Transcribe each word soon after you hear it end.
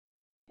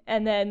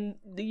and then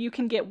you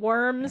can get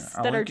worms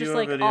I'll that are link you just a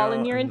like video all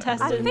in your and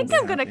intestines. I everybody think will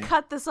I'm be gonna happy.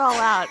 cut this all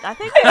out. I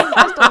think this is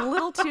just a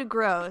little too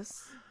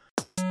gross.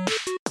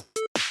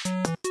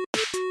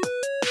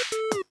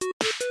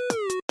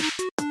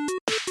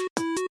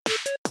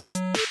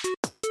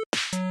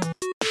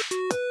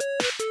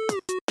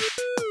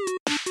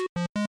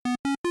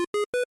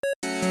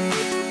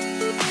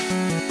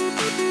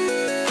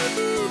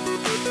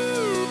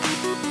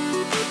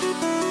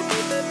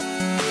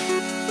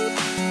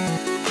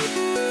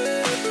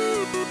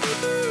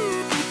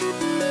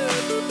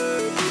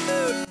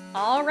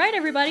 All right,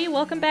 everybody,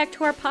 welcome back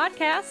to our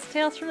podcast,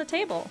 Tales from the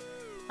Table.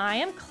 I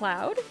am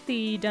Cloud,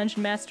 the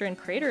dungeon master and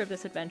creator of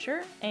this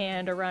adventure,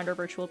 and around our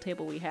virtual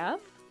table we have...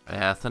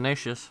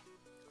 Athanasius.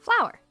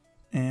 Flower.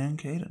 And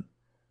Caden.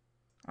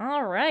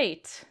 All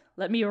right,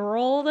 let me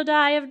roll the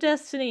die of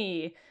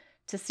destiny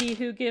to see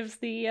who gives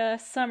the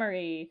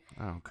summary.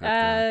 Oh, good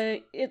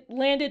God. It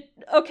landed...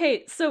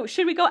 Okay, so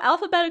should we go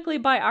alphabetically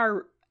by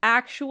our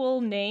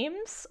actual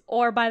names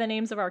or by the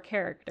names of our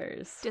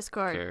characters?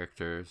 Discord.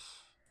 Characters.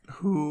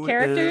 Who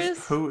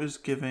Characters? is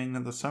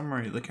giving the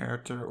summary, the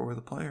character or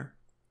the player?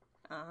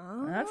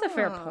 Oh. That's a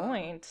fair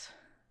point.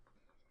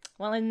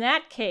 Well, in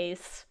that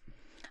case,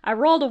 I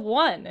rolled a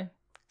 1.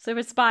 So if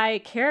it's by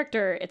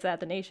character, it's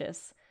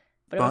Athanasius.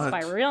 But if it's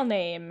by real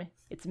name,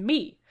 it's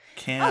me.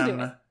 I'll do it.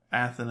 Can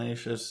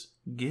Athanasius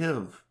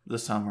give the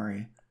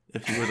summary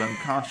if he was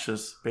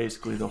unconscious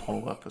basically the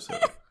whole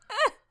episode?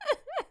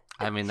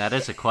 I mean, that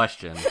is a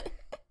question.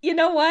 You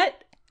know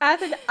what?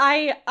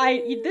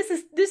 This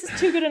is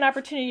too good an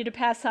opportunity to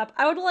pass up.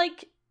 I would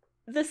like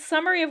the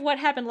summary of what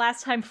happened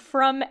last time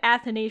from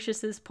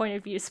Athanasius's point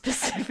of view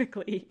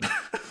specifically.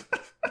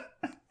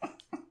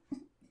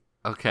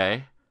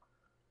 Okay.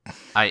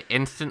 I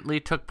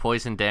instantly took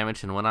poison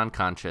damage and went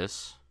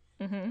unconscious.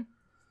 Mm-hmm.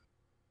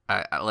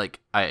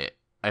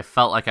 I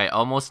felt like I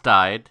almost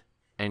died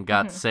and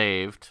got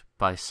saved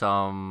by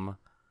some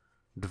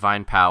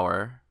divine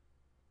power.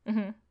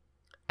 Mm-hmm.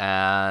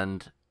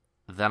 And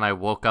then I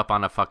woke up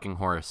on a fucking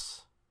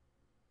horse.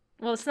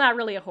 Well, it's not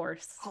really a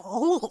horse.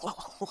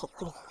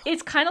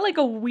 It's kind of like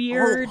a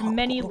weird,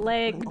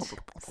 many-legged,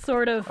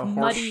 sort of A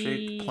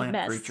muddy horse-shaped plant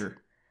mess. creature.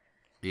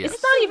 Yes.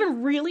 It's not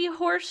even really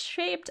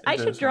horse-shaped. I It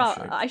is should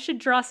horse-shaped.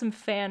 draw some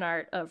fan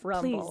art of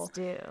Rumble.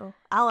 Please do.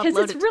 I'll upload Because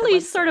it it's to the really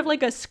website. sort of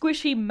like a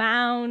squishy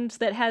mound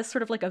that has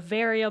sort of like a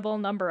variable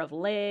number of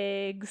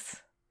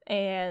legs,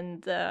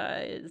 and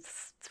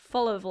it's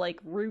full of like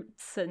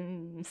roots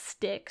and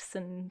sticks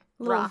and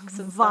little rocks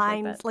and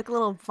vines, stuff like a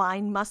little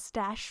vine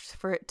mustache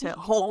for it to.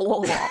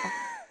 like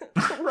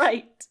that.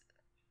 Right.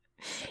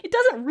 It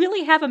doesn't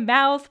really have a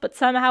mouth, but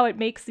somehow it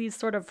makes these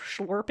sort of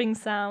slurping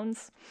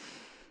sounds.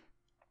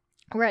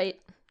 Right.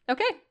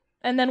 Okay.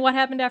 And then what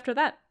happened after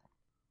that?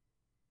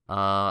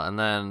 And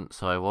then,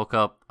 so I woke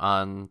up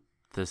on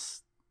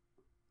this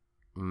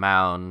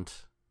mound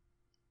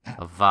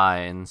of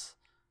vines,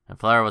 and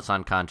Flower was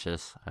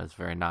unconscious. I was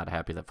very not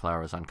happy that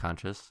Flower was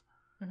unconscious.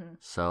 Mm-hmm.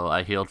 So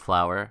I healed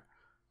Flower,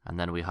 and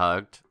then we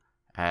hugged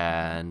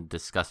and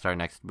discussed our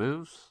next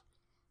moves.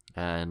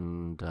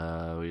 And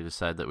we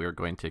decided that we were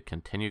going to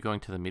continue going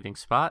to the meeting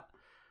spot.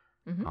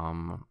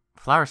 Mm-hmm.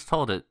 Flower's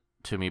told it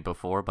to me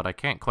before, but I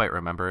can't quite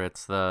remember.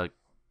 It's the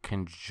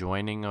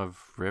conjoining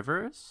of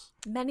rivers?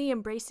 Many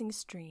embracing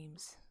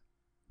streams.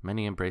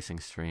 Many embracing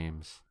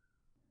streams.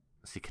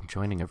 See,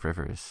 conjoining of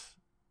rivers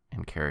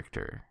in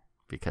character,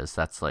 because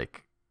that's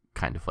like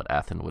kind of what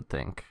Athen would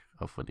think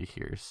of when he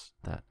hears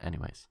that.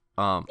 Anyways.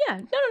 Yeah, no,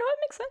 it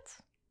makes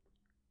sense.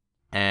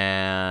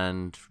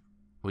 And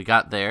we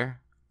got there.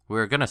 We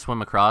were gonna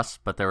swim across,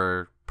 but there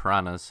were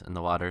piranhas in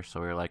the water,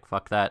 so we were like,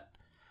 fuck that.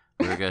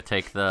 We were gonna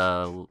take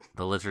the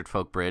lizard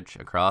folk bridge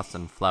across,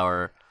 and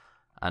Flower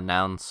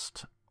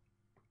announced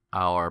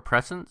our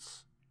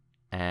presence,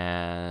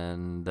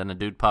 and then a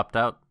dude popped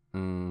out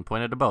and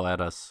pointed a bow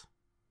at us.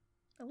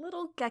 A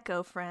little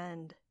gecko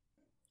friend.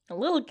 A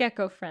little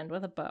gecko friend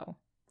with a bow.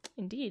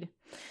 Indeed.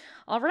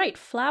 All right,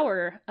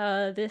 Flower,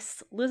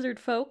 this lizard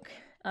folk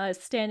is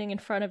standing in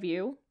front of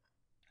you,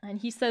 and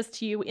he says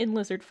to you in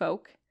lizard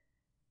folk,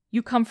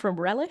 "You come from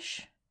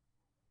Relish?"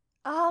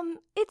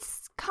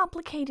 It's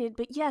complicated,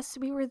 but yes,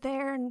 we were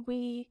there and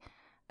we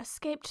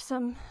escaped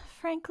some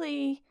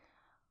frankly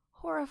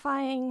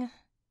horrifying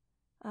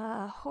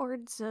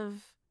hordes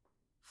of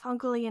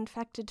fungally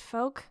infected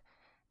folk,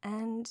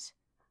 and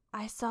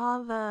I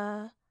saw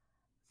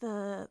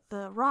the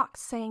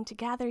rocks saying to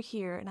gather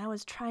here, and I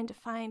was trying to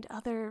find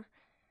other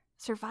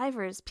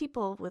survivors,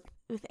 people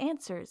with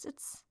answers.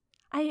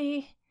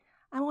 I'm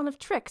one of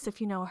Trix,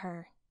 if you know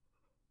her.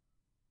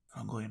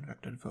 Fungally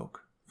infected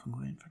folk.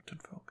 Fungally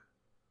infected folk.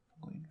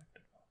 Fungally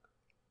infected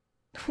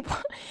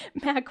folk.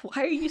 Mac,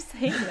 why are you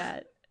saying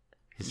that?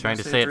 He's You trying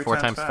to say say it it 3 4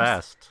 times times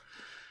fast. fast.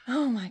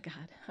 Oh my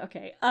god.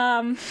 Okay.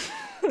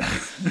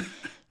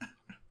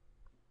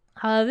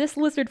 This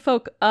lizard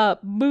folk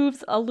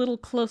moves a little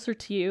closer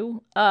to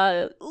you,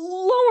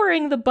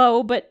 lowering the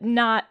bow, but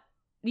not,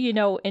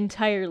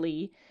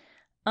 entirely.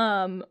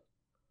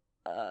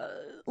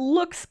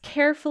 looks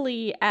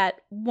carefully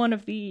at one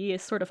of the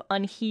sort of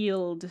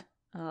unhealed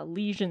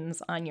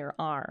lesions on your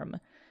arm.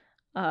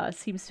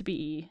 Seems to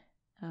be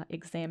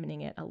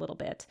examining it a little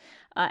bit.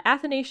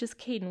 Athanasius,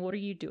 Caden, what are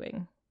you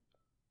doing?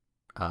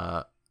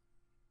 I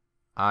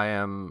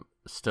am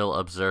still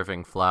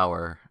observing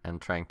Flower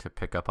and trying to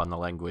pick up on the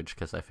language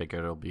because I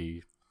figured it'll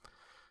be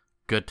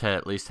good to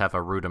at least have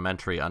a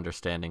rudimentary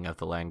understanding of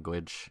the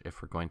language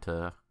if we're going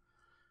to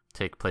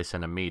take place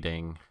in a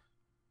meeting.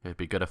 It'd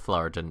be good if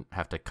Flower didn't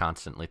have to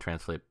constantly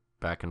translate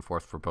back and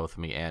forth for both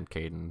me and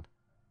Caden.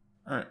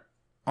 All right.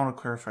 I want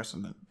to clarify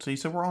something. So you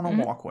said we're on a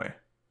Mhm. walkway.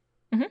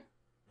 Mm-hmm.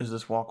 Is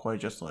this walkway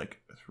just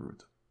like through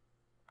the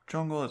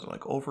jungle? Is it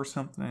like over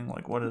something?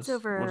 Like what It's is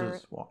over- what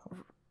is walkway?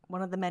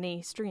 One of the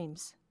many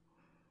streams.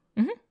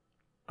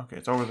 Okay,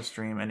 it's over the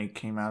stream, and he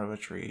came out of a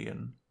tree,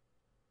 and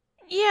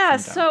Yeah, Calm down.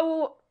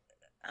 so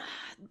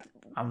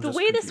I'm the just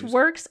way this confused.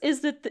 works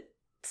is that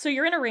so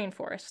you're in a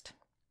rainforest.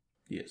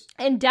 Yes.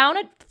 And down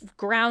at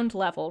ground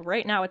level,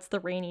 right now it's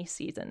the rainy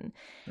season.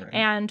 Right.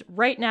 And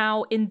right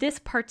now, in this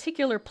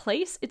particular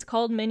place, it's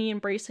called Many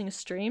Embracing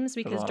Streams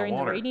lot because of during the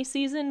water. rainy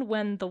season,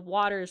 when the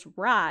waters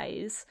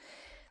rise,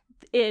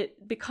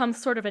 it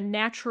becomes sort of a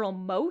natural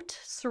moat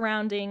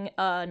surrounding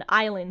an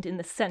island in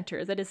the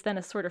center that is then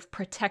a sort of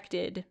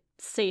protected,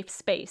 safe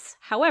space.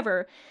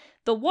 However,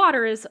 the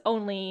water is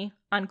only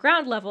on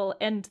ground level,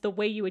 and the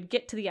way you would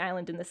get to the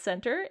island in the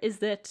center is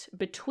that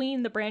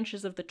between the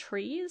branches of the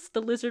trees,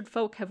 the lizard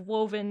folk have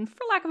woven, for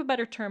lack of a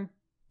better term,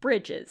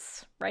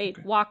 bridges, right?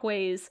 Okay.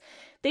 Walkways.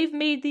 They've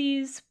made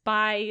these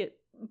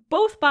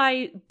both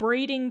by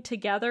braiding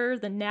together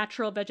the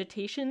natural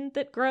vegetation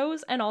that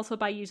grows and also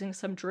by using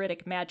some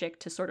druidic magic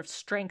to sort of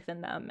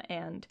strengthen them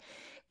and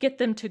get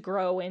them to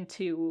grow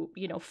into,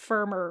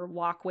 firmer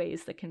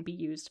walkways that can be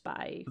used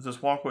by...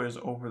 This walkway is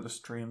over the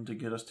stream to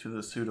get us to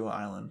the pseudo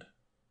island.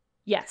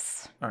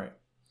 Yes. All right.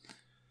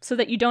 So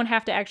that you don't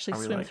have to actually Are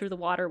we, swim like, through the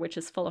water, which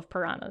is full of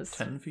piranhas.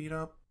 10 feet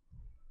up,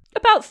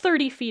 About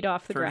 30 feet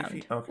off the 30 ground.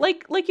 feet? Okay.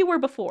 Like you were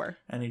before.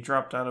 and he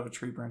dropped out of a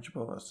tree branch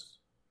above us.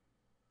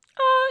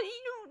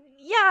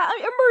 Yeah,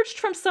 emerged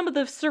from some of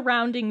the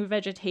surrounding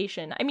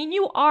vegetation. I mean,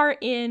 you are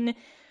in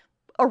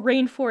a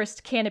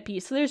rainforest canopy,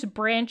 so there's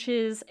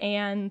branches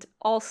and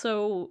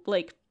also,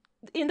 like,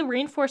 in the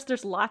rainforest,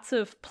 there's lots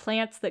of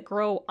plants that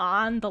grow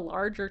on the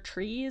larger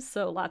trees,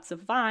 so lots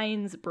of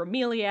vines,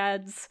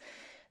 bromeliads,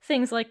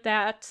 things like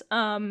that.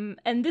 And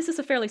this is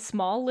a fairly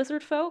small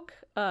lizard folk.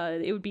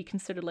 It would be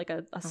considered like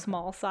a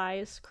small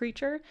size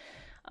creature.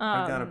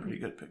 I got a pretty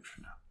good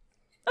picture now.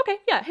 Okay,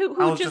 yeah, I who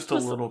was just just a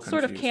was little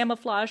sort of confused.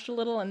 camouflaged a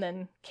little and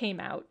then came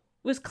out.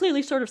 Was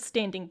clearly sort of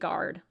standing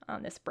guard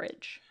on this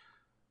bridge.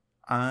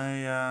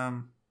 I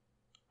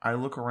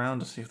look around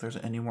to see if there's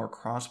any more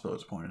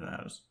crossbows pointed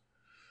at us.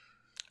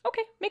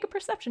 Okay, make a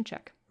perception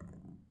check.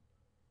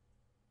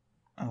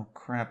 Oh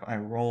crap! I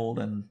rolled,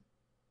 and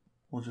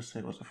we'll just say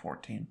it was a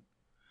 14.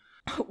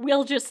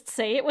 We'll just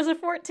say it was a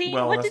 14.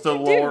 Well, what that's did the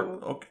you lower. do?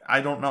 Okay,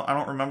 I don't know. I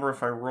don't remember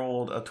if I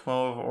rolled a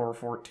 12 or a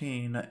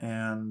 14,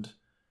 and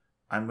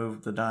I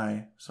moved the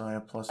die, so I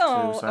have +2.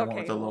 Oh, So I went okay,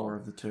 with the well. lower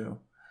of the two.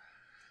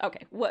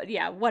 Okay,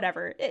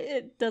 whatever.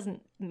 It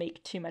doesn't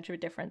make too much of a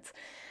difference.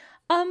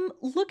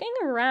 Looking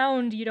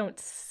around, you don't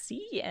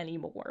see any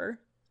more.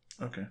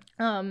 Okay.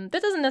 That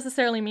doesn't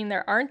necessarily mean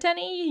there aren't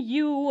any.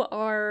 You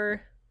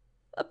are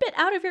a bit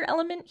out of your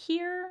element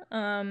here.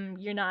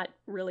 You're not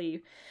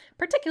really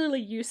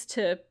particularly used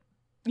to,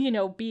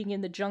 being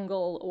in the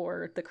jungle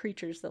or the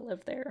creatures that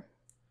live there.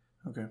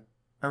 Okay.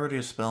 I already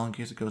have a spell in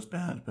case it goes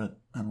bad, but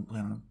I don't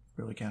plan on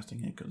really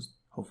casting it because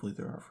hopefully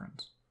they're our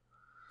friends.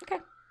 Okay.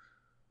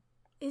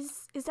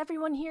 Is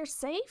everyone here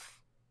safe?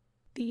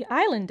 The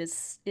island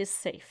is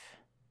safe.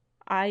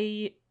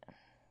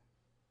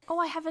 Oh,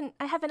 I haven't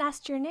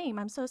asked your name.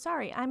 I'm so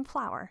sorry. I'm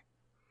Flower.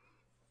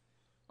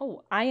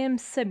 Oh, I am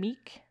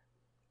Samik.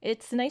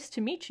 It's nice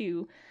to meet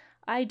you.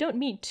 I don't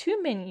meet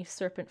too many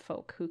serpent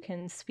folk who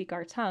can speak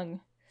our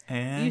tongue.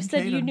 And You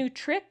said you Caden. knew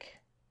Trick?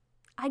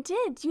 I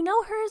did. You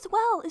know her as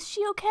well. Is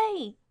she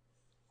okay?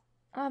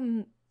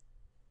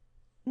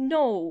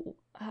 No.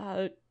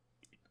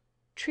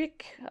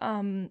 Trick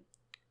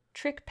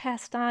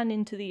passed on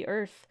into the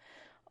earth.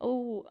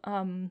 2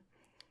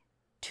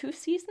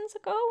 seasons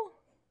ago?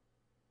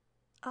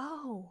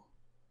 Oh.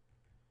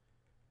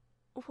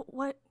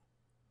 What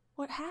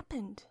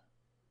happened?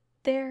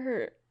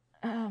 There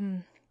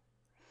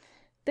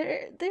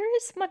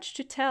is much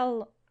to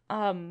tell.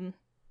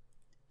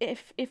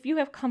 If you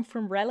have come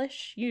from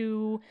Relish,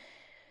 you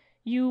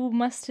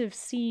must have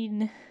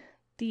seen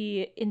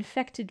the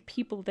infected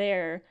people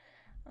there.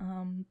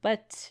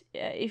 But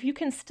if you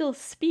can still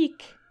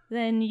speak,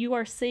 then you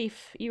are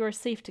safe. You are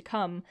safe to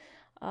come.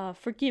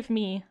 Forgive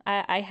me.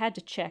 I had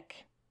to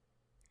check.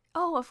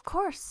 Oh, of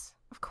course.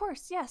 Of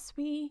course. Yes,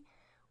 we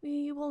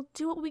will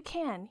do what we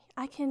can.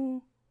 I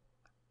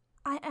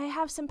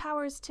have some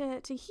powers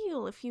to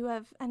heal if you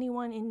have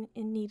anyone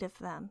in need of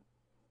them.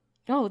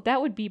 Oh,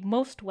 that would be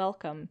most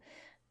welcome.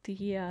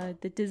 The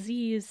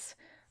disease,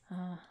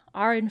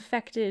 our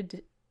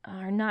infected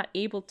are not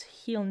able to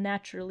heal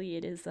naturally,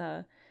 it is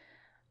a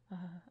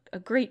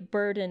great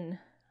burden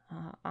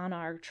on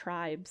our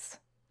tribes.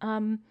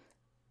 Who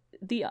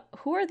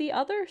are the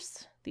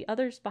others? The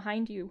others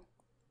behind you?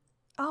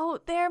 Oh,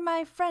 they're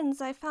my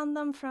friends. I found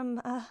them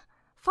from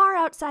far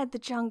outside the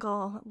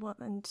jungle,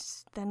 and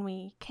then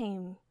we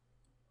came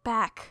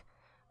back.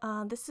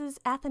 This is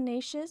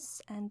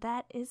Athanasius, and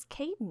that is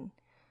Caden.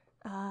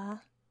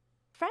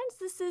 Friends,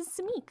 this is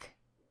Samik.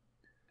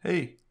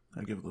 Hey,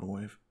 I give a little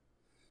wave.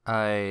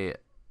 I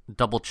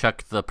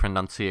double-check the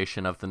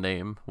pronunciation of the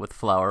name with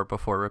Flower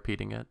before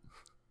repeating it.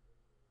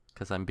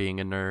 Because I'm being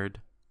a nerd.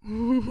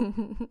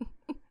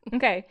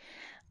 Okay.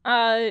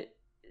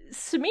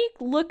 Samik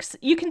looks,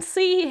 you can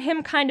see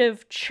him kind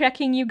of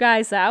checking you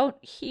guys out.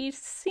 He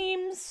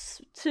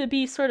seems to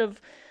be sort of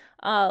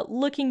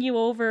looking you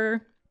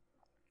over.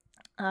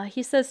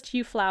 He says to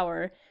you,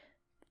 Flower,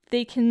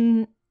 they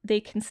can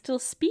still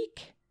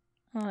speak?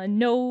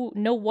 No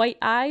white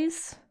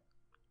eyes?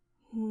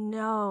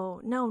 No,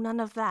 none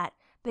of that.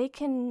 They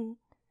can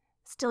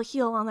still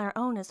heal on their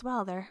own as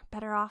well. They're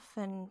better off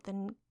than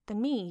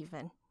me,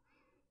 even.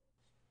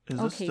 Is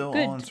this still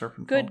good, all in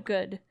Serpent Folk?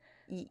 Good.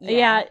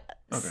 Yeah.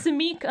 Okay.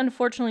 Samik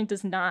unfortunately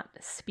does not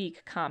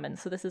speak Common,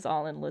 so this is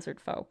all in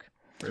Lizard Folk.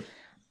 Rip.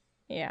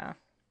 Yeah.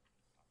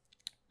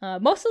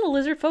 Most of the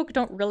Lizard Folk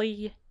don't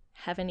really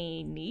have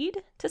any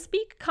need to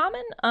speak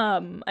Common.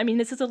 I mean,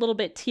 this is a little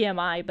bit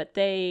TMI, but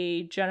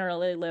they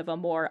generally live a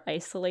more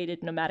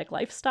isolated nomadic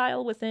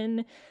lifestyle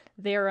within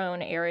their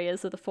own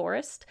areas of the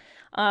forest.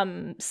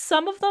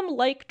 Some of them,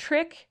 like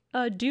Trick,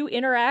 do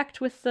interact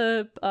with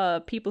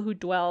the people who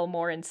dwell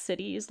more in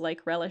cities,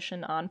 like Relish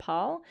and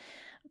Anpal,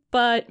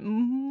 but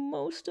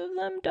most of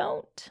them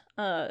don't.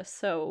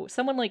 So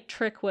someone like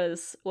Trick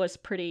was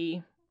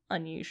pretty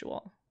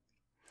unusual.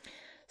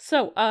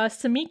 So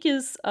Samik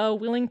is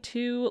willing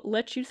to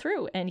let you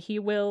through, and he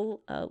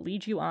will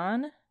lead you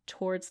on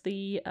towards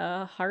the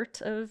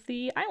heart of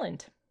the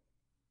island.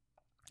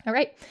 All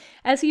right.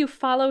 As you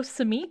follow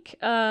Samik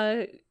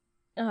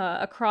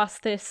across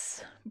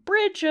this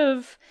bridge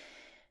of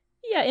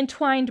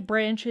entwined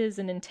branches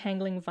and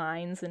entangling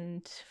vines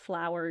and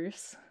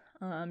flowers,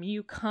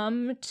 you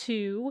come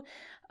to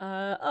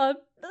an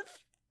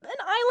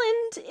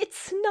island.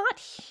 It's not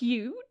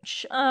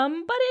huge,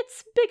 but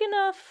it's big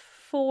enough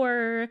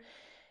for,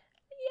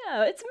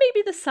 it's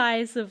maybe the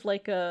size of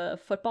like a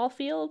football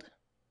field,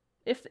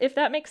 if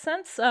that makes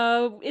sense.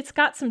 It's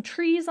got some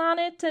trees on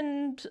it,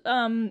 and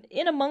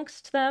in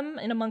amongst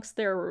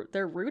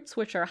their roots,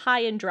 which are high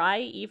and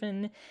dry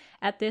even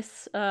at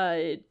this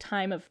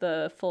time of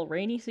the full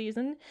rainy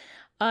season,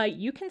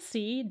 you can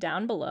see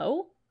down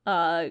below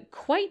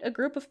quite a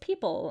group of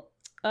people.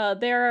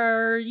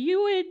 There are,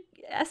 you would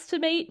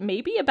estimate,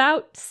 maybe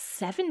about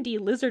 70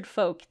 lizard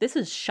folk. This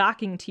is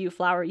shocking to you,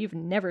 Flower. You've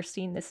never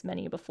seen this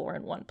many before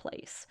in one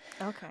place.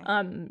 Okay.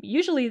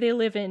 Usually they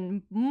live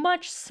in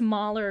much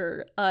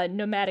smaller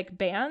nomadic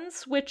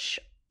bands, which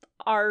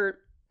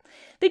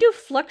they do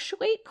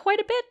fluctuate quite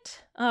a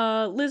bit.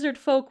 Lizard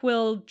folk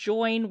will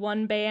join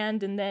one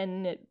band and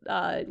then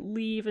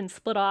leave and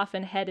split off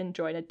and head and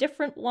join a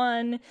different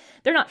one.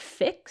 They're not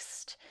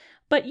fixed.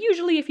 But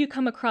usually if you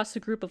come across a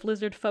group of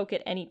lizard folk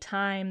at any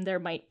time, there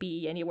might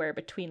be anywhere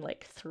between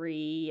like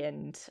 3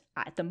 and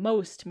at the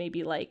most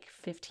maybe like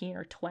 15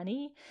 or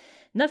 20.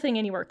 Nothing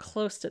anywhere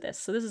close to this,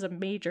 so this is a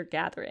major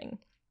gathering.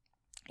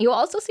 You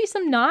also see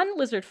some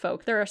non-lizard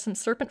folk. There are some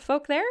serpent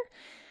folk there,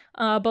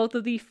 both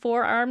of the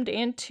 4-armed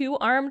and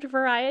 2-armed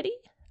variety.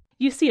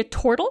 You see a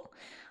turtle,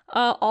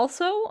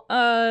 also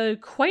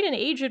quite an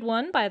aged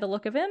one by the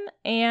look of him,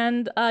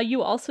 and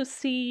you also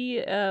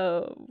see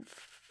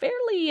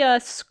fairly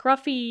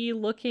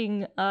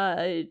scruffy-looking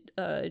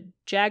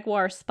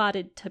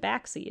jaguar-spotted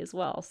tabaxi as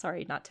well.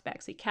 Sorry, not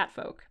tabaxi,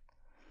 catfolk,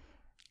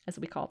 as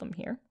we call them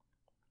here.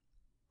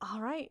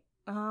 All right.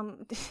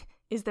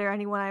 Is there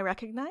anyone I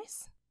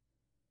recognize?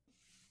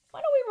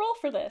 Why don't we roll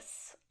for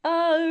this?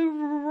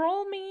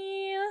 Roll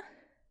me...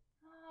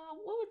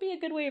 what would be a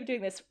good way of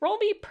doing this? Roll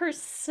me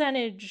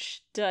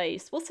percentage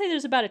dice. We'll say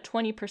there's about a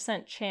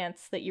 20%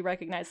 chance that you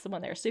recognize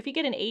someone there. So if you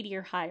get an 80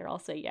 or higher, I'll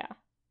say yeah.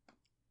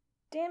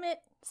 Damn it.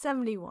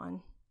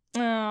 71.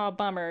 Oh,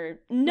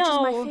 bummer.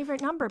 No. Which is my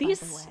favorite number, by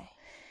the way.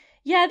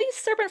 Yeah, these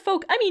serpent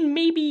folk, I mean,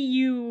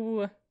 maybe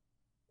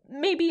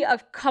a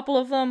couple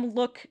of them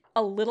look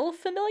a little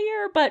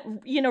familiar, but,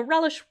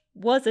 Relish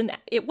was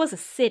a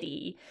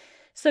city,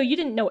 so you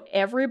didn't know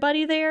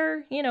everybody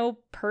there,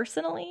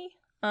 personally.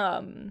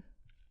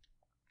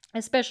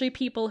 Especially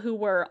people who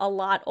were a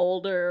lot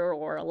older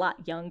or a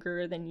lot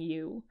younger than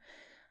you.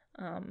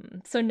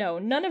 So no,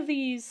 none of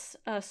these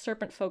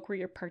serpent folk were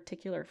your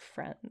particular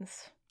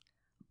friends.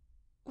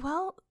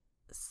 Well,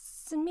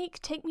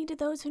 Samik, take me to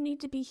those who need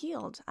to be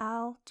healed.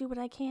 I'll do what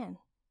I can.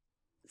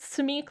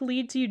 Samik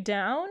leads you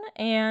down,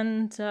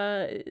 and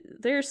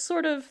there's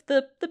sort of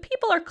the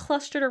people are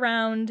clustered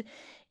around,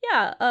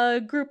 a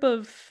group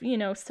of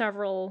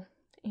several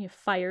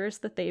fires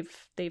that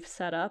they've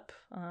set up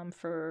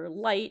for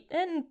light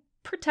and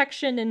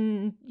protection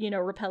and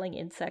repelling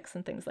insects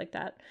and things like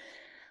that.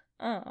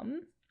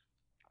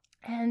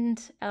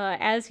 And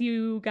as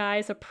you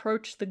guys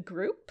approach the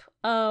group,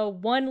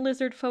 one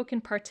lizard folk in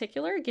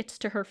particular gets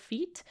to her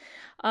feet.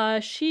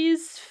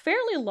 She's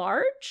fairly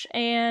large,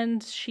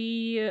 and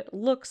she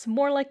looks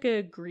more like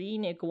a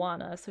green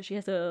iguana. So she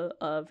has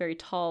a very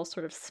tall,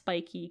 sort of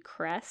spiky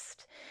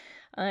crest,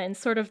 and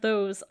sort of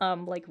those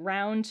like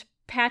round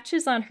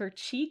patches on her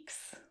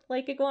cheeks,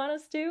 like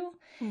iguanas do.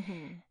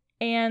 Mm-hmm.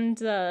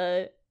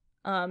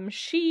 And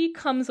she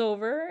comes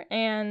over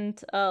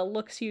and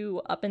looks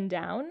you up and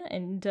down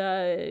and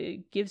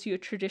gives you a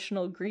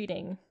traditional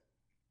greeting.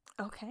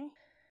 Okay.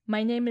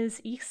 My name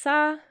is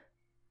Isa.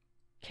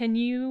 Can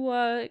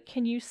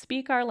you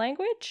speak our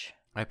language?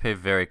 I pay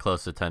very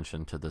close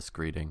attention to this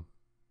greeting.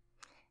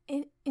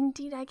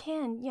 Indeed I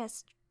can.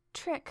 Yes,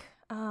 Trick,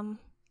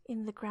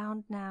 in the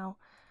ground now,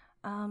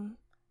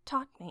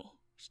 taught me.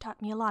 She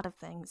taught me a lot of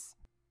things.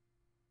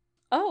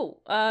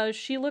 Oh,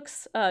 she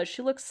looks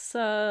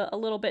a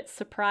little bit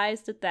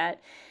surprised at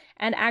that,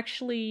 and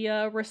actually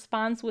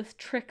responds with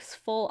Trick's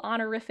full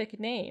honorific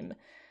name,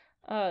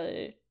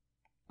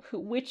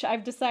 which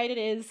I've decided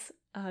is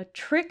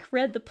Trick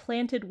read the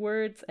planted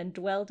words and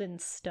dwelled in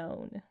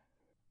stone.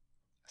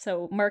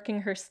 So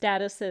marking her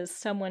status as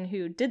someone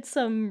who did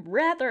some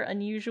rather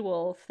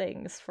unusual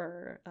things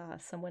for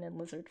someone in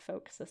lizard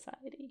folk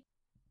society.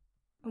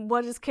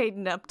 What is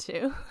Caden up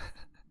to?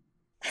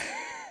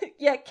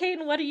 Yeah,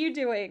 Caden, what are you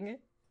doing?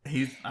 I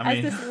mean,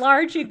 As this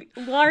large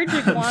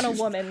iguana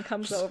woman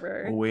comes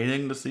over.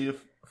 waiting to see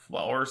if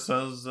Flower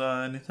says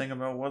anything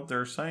about what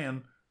they're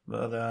saying,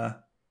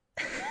 but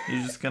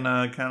he's just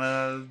gonna kind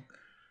of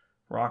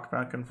rock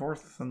back and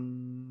forth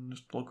and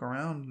just look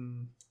around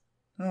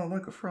and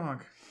look, a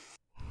frog.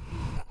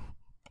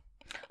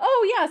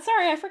 Oh yeah,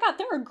 sorry, I forgot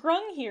there are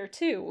grung here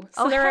too.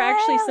 So Oh, there are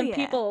actually hell some yeah.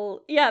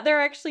 people. Yeah, there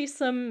are actually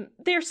some.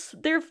 They're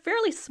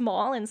fairly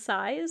small in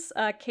size.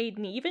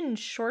 Caden, even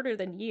shorter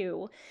than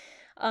you.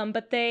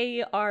 But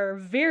they are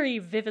very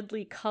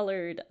vividly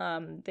colored.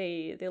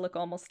 They look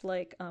almost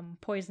like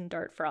poison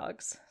dart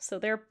frogs. So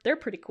they're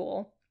pretty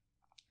cool.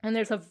 And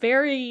there's a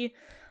very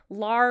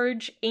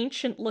large,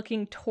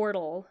 ancient-looking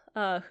turtle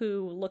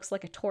who looks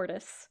like a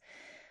tortoise.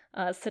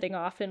 Sitting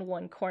off in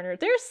one corner.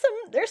 There's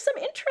some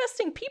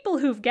interesting people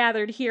who've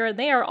gathered here, and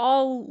they are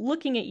all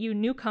looking at you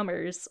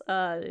newcomers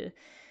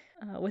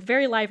with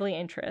very lively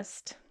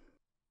interest.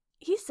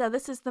 Isa,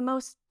 this is the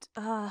most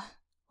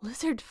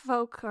lizard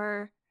folk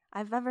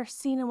I've ever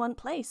seen in one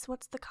place.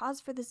 What's the cause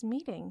for this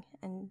meeting?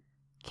 And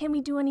can we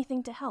do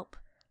anything to help?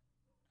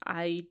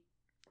 I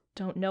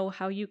don't know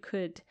how you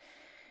could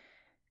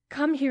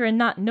come here and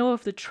not know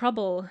of the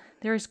trouble.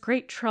 There is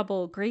great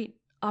trouble, great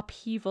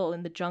upheaval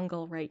in the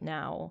jungle right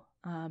now.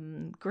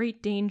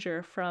 Great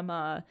danger from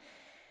a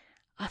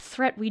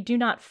threat we do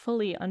not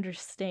fully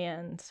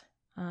understand.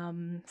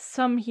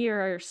 Some here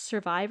are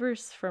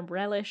survivors from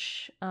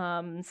Relish.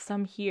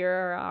 Some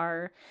here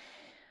are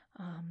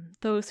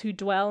those who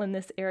dwell in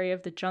this area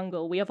of the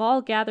jungle. We have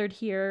all gathered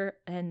here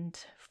and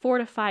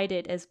fortified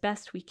it as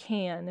best we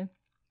can.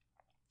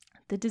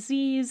 The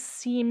disease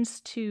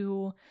seems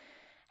to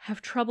have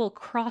trouble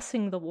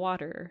crossing the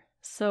water,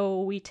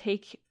 so we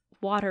take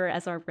water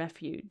as our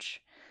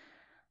refuge.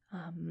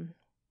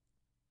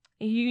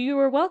 You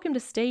are welcome to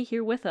stay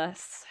here with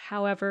us.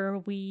 However,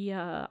 we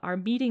are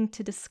meeting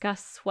to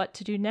discuss what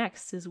to do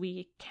next, as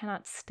we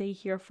cannot stay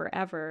here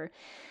forever.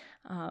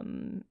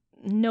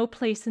 No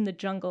place in the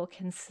jungle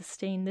can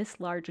sustain this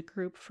large a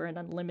group for an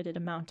unlimited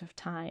amount of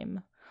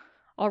time.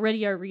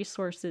 Already our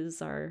resources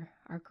are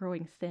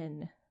growing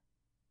thin.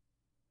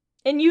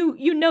 And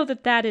you know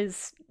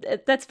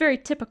that's very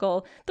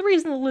typical. The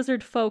reason the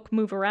lizard folk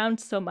move around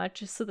so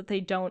much is so that they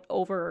don't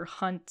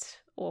overhunt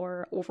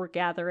or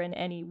overgather in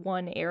any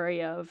one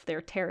area of their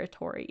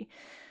territory.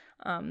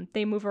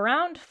 They move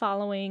around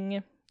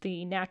following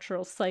the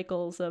natural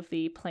cycles of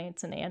the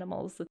plants and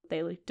animals that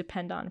they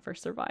depend on for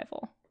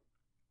survival.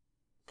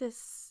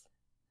 This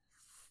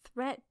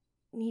threat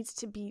needs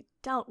to be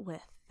dealt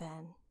with,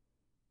 then.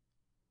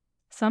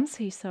 Some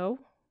say so.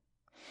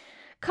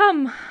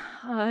 Come,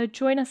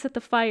 join us at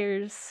the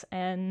fires,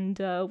 and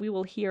we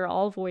will hear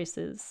all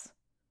voices.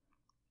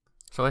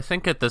 So I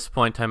think at this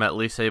point I'm at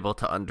least able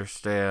to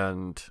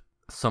understand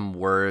some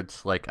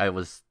words. Like I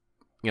was,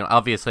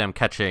 obviously I'm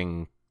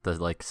catching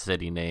the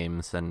city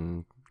names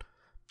and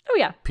Oh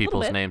yeah,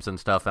 people's names and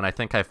stuff, and I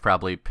think I've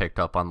probably picked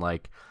up on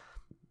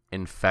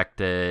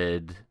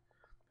infected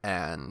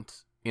and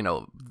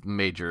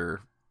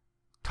major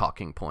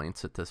talking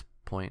points at this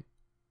point.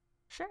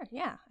 Sure,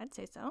 yeah, I'd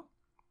say so.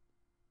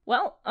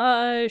 Well,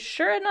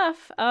 sure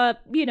enough,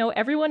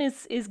 everyone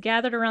is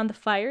gathered around the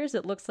fires.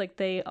 It looks like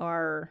they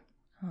are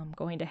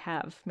going to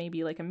have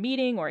maybe a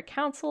meeting or a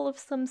council of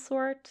some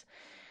sort.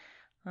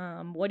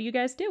 What do you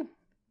guys do?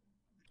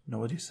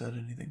 Nobody said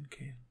anything to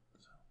Caden,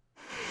 so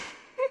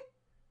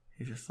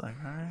he's just like,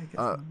 all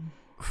right,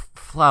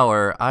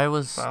 Flower, I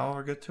was...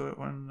 I'll get to it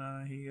when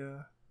he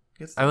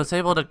gets I was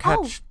able to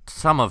catch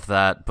some of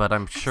that, but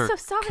I'm sure so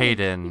sorry.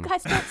 Caden... You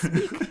guys don't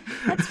speak.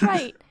 That's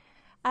right.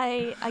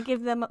 I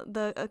give them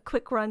a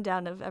quick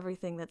rundown of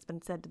everything that's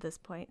been said to this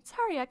point.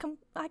 Sorry,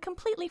 I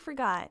completely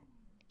forgot.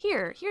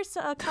 Here's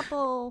a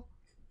couple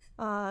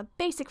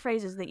basic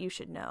phrases that you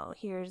should know.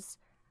 Here's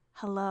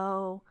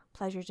hello,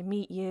 pleasure to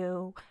meet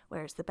you,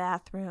 where's the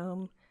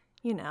bathroom,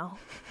 you know.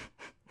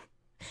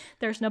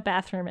 There's no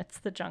bathroom, it's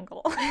the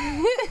jungle.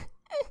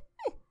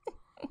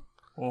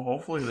 Well,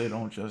 hopefully they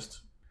don't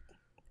just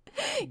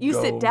You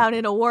go... sit down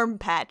in a warm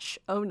patch.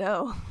 Oh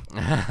no.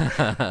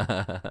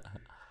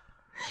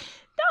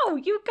 No,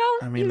 you go.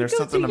 I mean, you there's go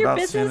something do your about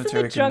business in the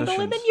sanitary jungle,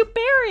 and then conditions. you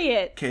bury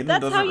it. Caden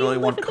That's doesn't how you really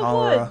live want in the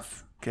cholera.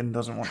 woods. Caden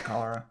doesn't want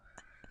cholera.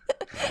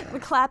 The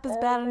clap is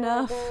bad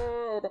enough.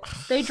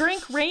 They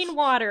drink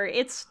rainwater.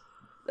 It's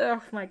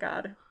oh my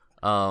god.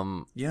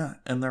 Yeah,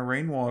 and their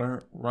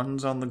rainwater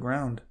runs on the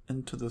ground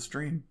into the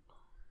stream.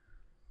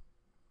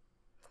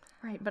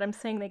 Right, but I'm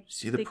saying they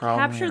See the they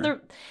problem capture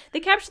here? they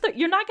capture the.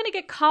 You're not going to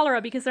get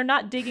cholera because they're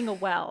not digging a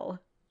well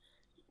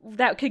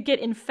that could get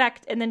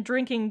and then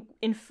drinking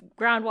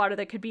groundwater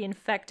that could be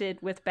infected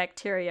with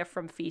bacteria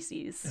from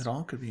feces. It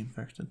all could be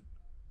infected.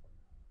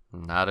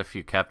 Not if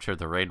you capture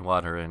the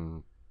rainwater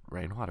in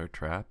rainwater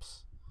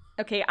traps.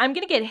 Okay, I'm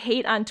going to get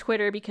hate on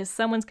Twitter because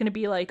someone's going to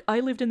be like,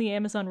 I lived in the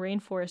Amazon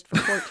rainforest for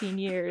 14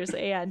 years,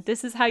 and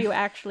this is how you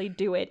actually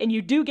do it. And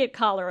you do get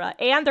cholera,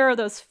 and there are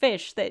those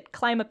fish that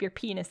climb up your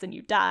penis and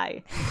you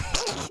die.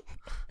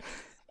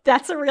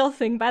 That's a real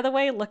thing, by the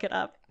way. Look it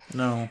up.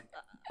 No,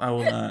 I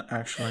will not,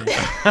 actually.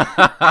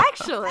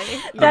 Actually,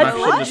 That's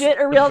I'm actually legit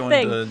a real going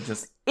thing. to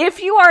just...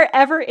 If you are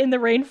ever in the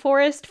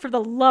rainforest, for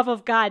the love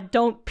of God,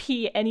 don't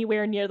pee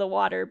anywhere near the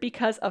water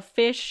because a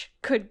fish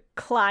could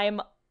climb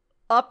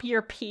up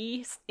your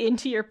pee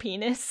into your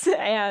penis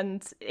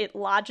and it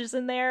lodges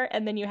in there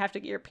and then you have to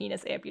get your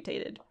penis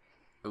amputated.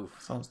 Oof,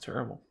 sounds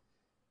terrible.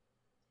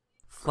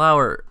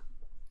 Flower,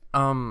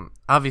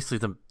 obviously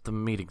the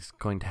meeting's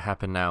going to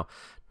happen now.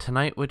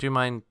 Tonight, would you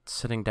mind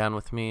sitting down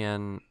with me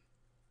and...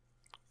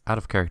 Out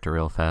of character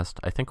real fast.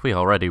 I think we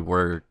already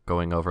were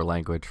going over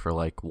language for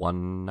like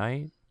one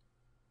night.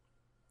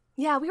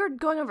 yeah, we were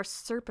going over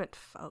serpent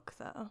folk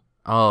though.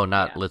 Oh,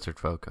 not Yeah. lizard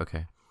folk.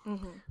 Okay.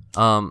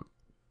 Mm-hmm.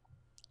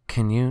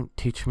 Can you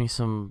teach me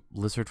some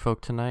lizard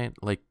folk tonight,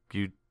 like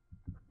you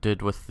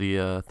did with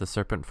the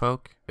serpent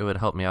folk? It would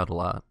help me out a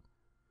lot.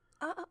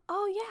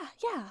 Oh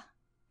yeah.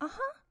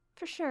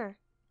 For sure.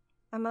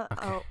 I'm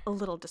Okay. a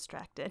little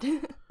distracted.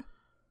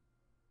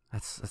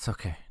 That's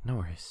okay. No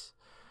worries.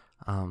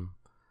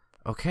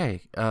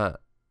 Okay.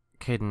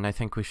 Caden, I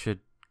think we should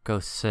go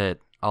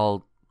sit.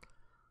 I'm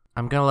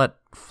gonna let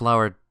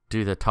Flower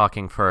do the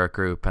talking for our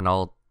group, and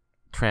I'll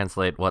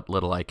translate what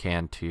little I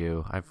can to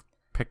you. I've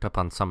picked up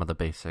on some of the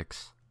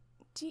basics.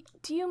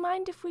 Do you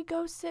mind if we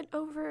go sit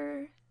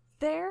over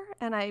there?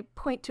 And I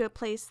point to a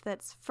place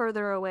that's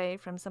further away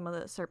from some of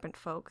the serpent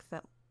folk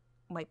that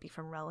might be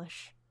from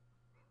Relish.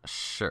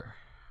 Sure.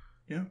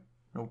 Yeah,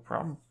 no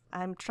problem.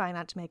 I'm trying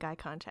not to make eye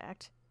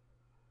contact.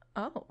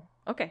 Oh,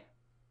 okay.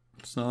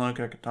 It's not like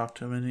I could talk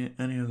to him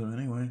any of them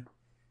anyway.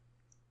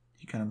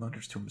 He kind of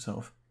mutters to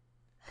himself.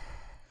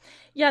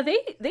 Yeah,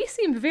 they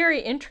seem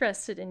very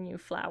interested in you,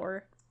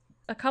 Flower.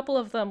 A couple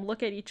of them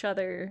look at each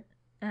other,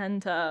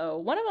 and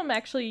one of them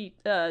actually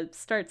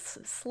starts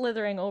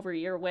slithering over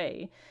your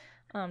way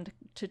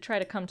to try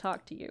to come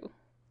talk to you.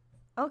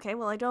 Okay,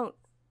 well, I don't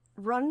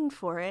run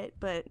for it,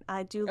 but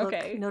I do look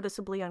Okay.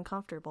 noticeably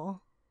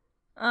uncomfortable.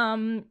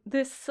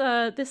 This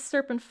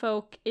serpent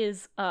folk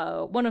is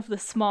one of the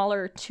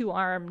smaller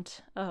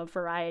two-armed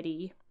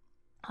variety.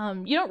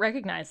 You don't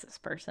recognize this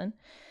person.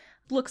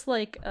 Looks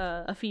like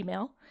a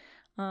female.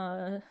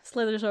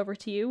 Slithers over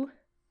to you.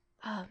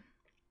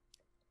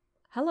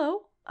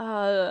 Hello.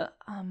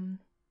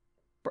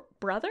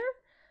 Brother?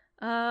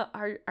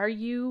 Are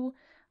you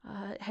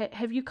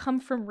have you come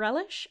from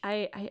Relish?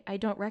 I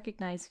don't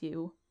recognize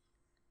you.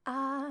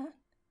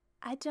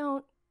 I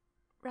don't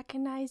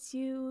recognize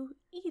you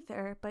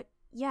either, but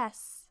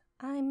yes,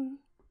 I'm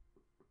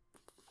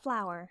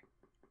Flower.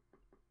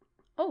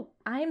 Oh,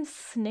 I'm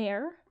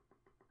Snare.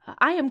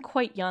 I am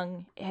quite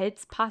young.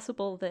 It's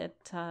possible that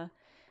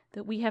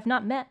that we have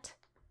not met.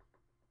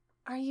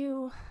 Are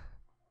you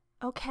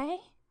okay?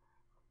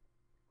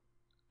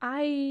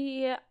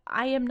 I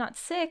am not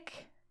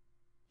sick,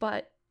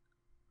 but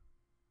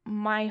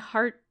my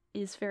heart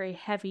is very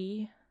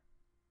heavy.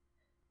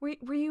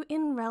 Were you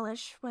in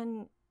Relish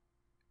when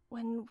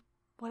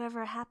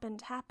whatever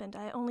happened?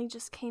 I only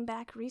just came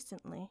back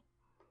recently.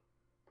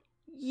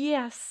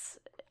 Yes,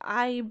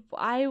 I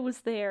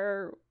was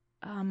there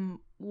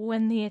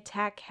when the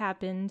attack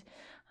happened.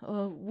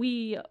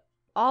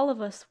 All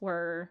of us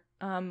were.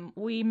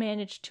 We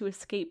managed to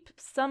escape,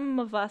 some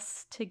of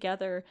us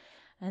together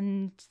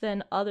and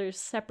then others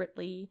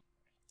separately.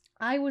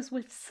 I was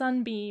with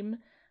Sunbeam.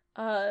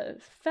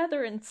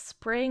 Feather and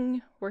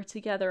Spring were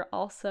together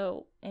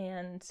also,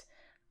 and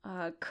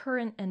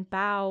Current and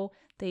Bow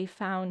they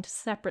found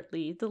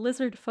separately. The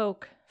lizard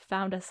folk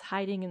found us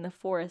hiding in the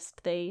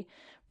forest. They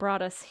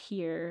brought us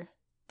here.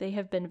 They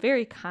have been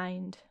very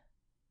kind.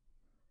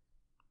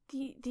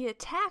 The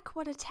attack?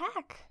 What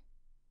attack?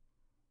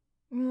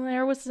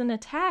 There was an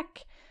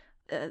attack.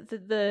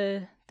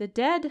 The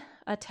dead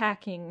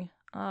attacking.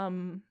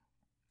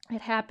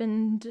 It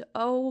happened,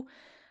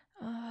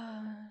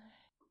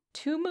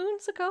 2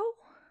 moons ago?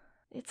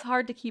 It's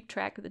hard to keep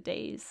track of the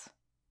days.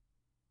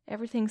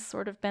 Everything's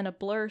sort of been a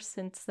blur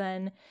since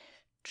then,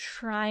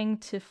 trying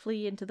to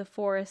flee into the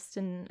forest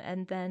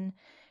and then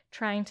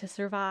trying to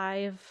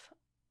survive,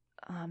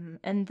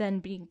 and then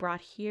being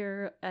brought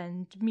here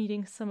and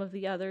meeting some of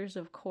the others,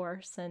 of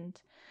course,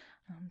 and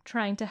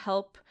trying to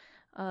help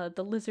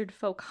the lizard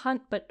folk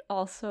hunt, but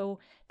also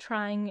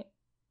trying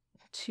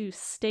to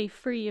stay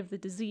free of the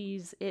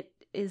disease. It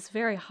is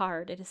very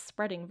hard. It is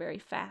spreading very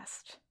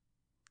fast.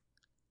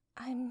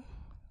 I'm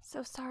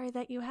so sorry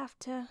that you have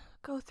to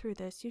go through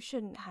this. You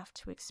shouldn't have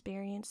to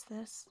experience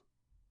this.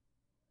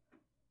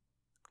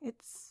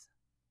 It's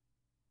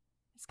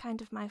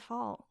kind of my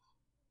fault.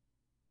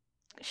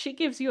 She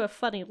gives you a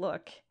funny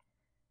look.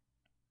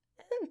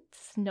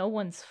 It's no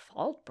one's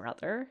fault,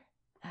 brother.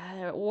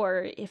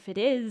 Or if it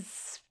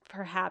is,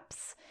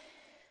 perhaps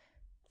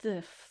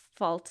the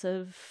fault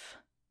of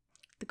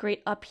the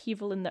great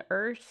upheaval in the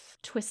earth,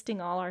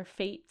 twisting all our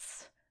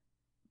fates.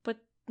 But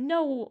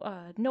no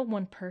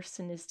one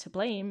person is to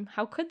blame.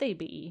 How could they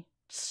be?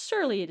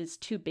 Surely it is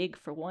too big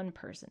for one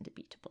person to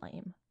be to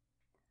blame.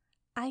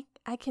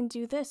 I can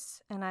do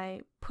this, and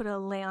I put a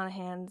lay on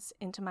hands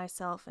into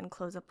myself and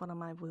close up one of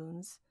my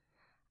wounds.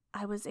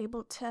 I was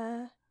able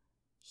to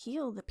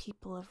heal the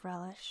people of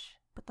Relish,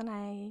 but then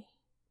I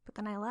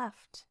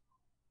left.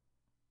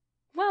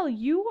 Well,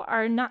 you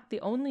are not the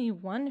only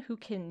one who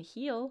can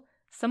heal.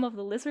 Some of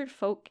the lizard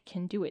folk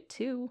can do it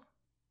too.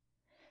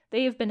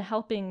 They have been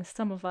helping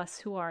some of us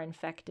who are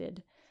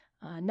infected.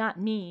 Not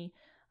me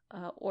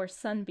or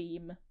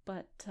Sunbeam,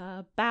 but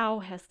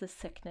Bao has the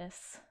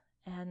sickness,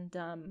 and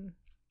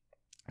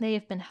they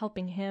have been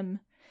helping him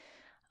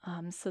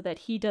so that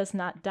he does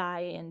not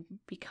die and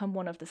become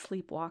one of the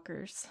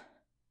sleepwalkers.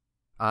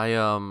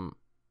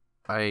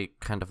 I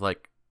kind of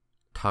like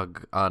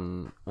tug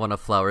on one of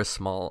Flower's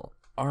small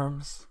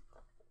arms.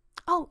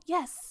 Oh,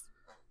 yes.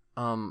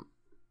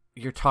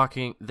 You're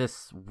talking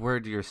this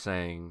word you're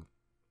saying,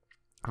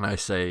 and I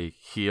say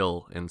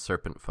heal in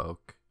serpent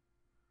folk.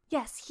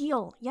 Yes,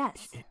 heal,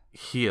 yes.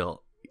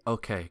 Heal.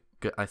 Okay,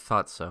 good. I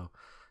thought so.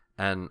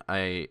 And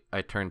I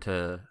turn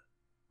to,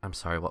 I'm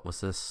sorry, what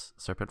was this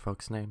serpent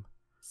folk's name?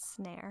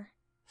 Snare.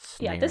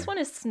 Yeah, this one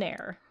is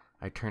Snare.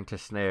 I turn to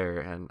Snare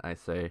and I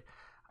say,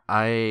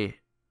 I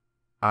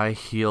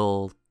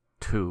heal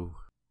too.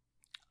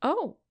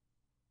 Oh.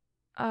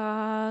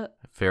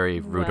 Very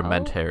well.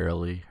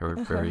 rudimentarily, or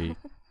very,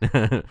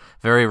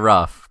 very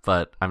rough,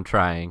 but I'm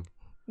trying.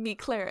 Me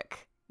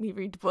cleric. Me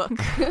read book.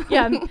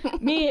 Yeah,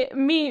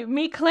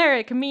 me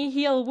cleric, me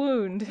heal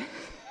wound.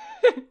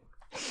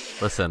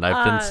 Listen,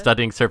 I've been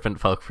studying serpent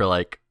folk for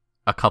like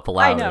a couple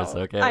hours,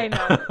 okay? I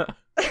know.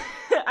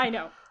 I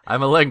know.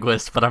 I'm a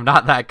linguist, but I'm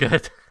not that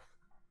good.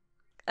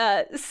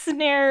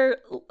 Snare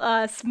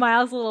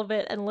smiles a little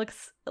bit and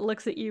looks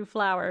at you,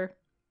 Flower.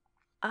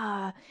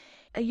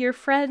 Your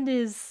friend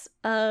is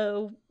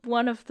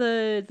one of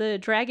the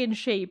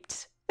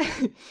dragon-shaped.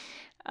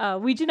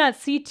 We do not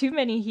see too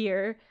many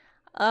here.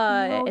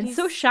 No, and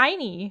so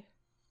shiny.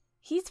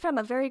 He's from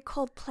a very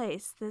cold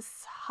place.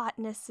 This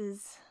hotness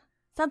is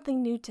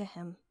something new to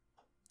him.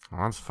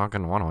 Well, that's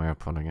fucking one way of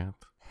putting it.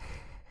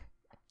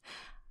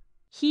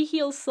 He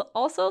heals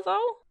also,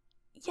 though?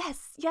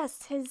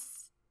 Yes,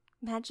 his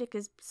magic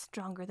is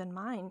stronger than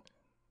mine.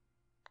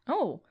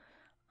 Oh,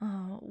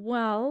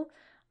 well,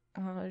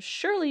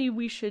 surely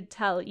we should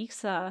tell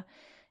Ixa,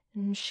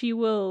 and she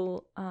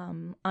will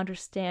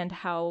understand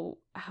how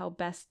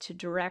best to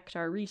direct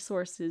our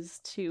resources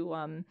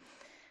to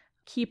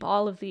keep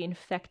all of the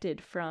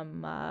infected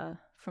from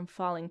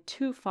falling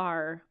too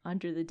far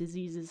under the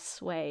disease's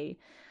sway.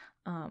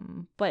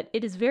 But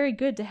it is very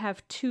good to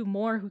have 2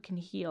 more who can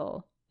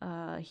heal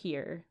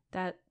here.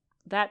 That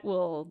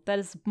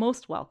is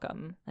most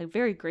welcome. A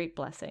very great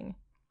blessing.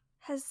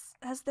 Has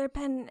there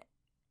been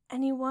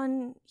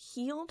anyone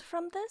healed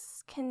from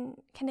this? Can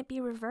it be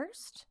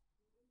reversed?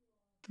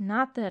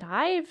 Not that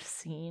I've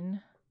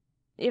seen.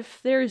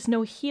 If there is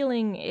no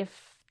healing,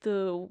 if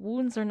the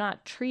wounds are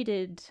not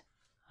treated,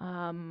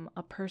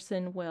 a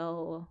person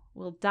will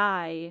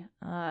die,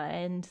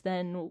 and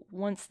then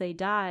once they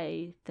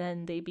die,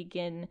 then they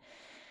begin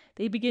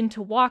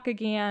to walk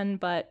again,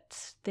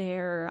 but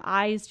their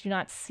eyes do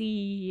not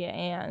see,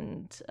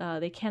 and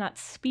they cannot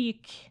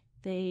speak.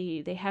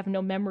 They have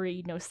no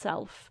memory, no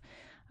self.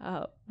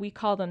 We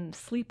call them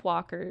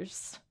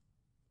sleepwalkers.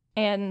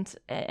 And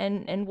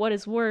what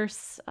is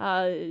worse,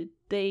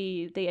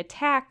 they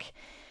attack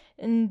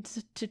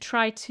and to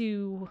try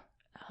to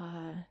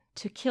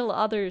kill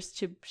others,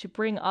 to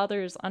bring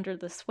others under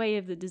the sway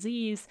of the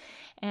disease,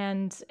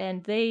 and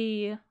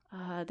they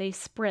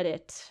spread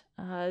it.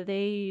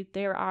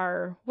 There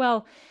are,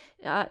 well,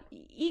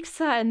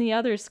 Ixa and the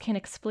others can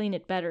explain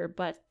it better,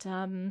 but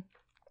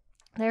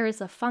there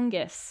is a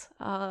fungus,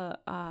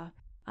 a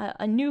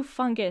new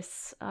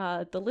fungus.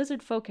 The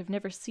lizard folk have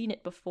never seen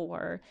it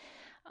before.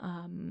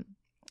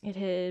 It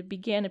had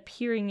began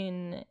appearing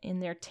in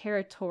their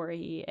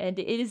territory, and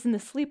it is in the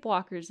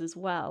sleepwalkers as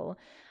well.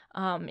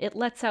 It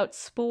lets out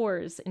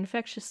spores,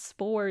 infectious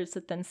spores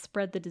that then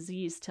spread the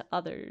disease to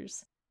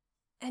others.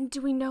 And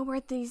do we know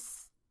where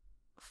these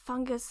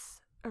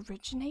fungus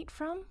originate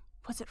from?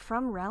 Was it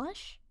from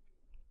Relish?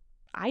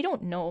 I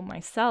don't know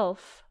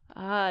myself.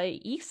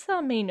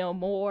 Isa may know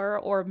more,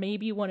 or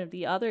maybe one of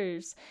the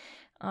others.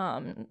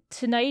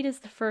 Tonight is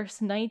the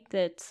first night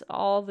that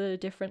all the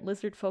different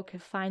lizard folk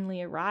have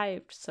finally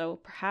arrived, so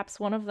perhaps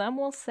one of them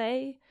will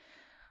say.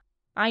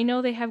 I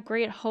know they have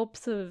great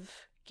hopes of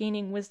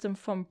gaining wisdom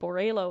from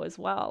Borelo as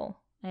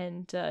well,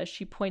 and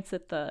she points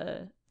at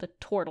the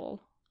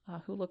turtle,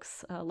 who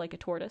looks like a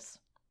tortoise.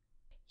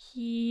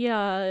 He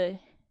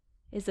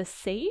is a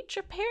sage,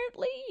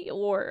 apparently,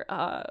 or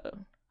a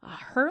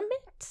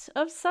hermit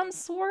of some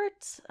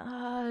sort,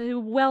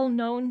 well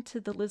known to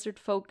the lizard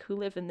folk who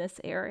live in this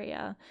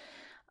area.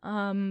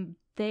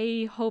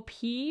 They hope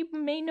he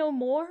may know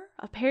more.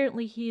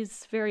 Apparently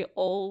he's very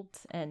old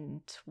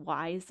and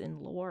wise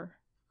in lore.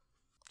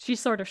 She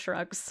sort of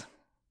shrugs.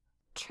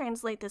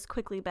 Translate this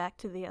quickly back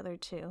to the other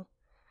two.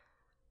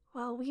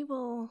 Well, we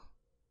will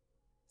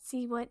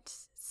see what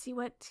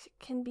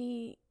can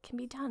be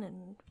done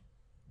and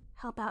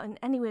help out in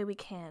any way we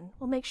can.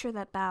 We'll make sure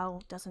that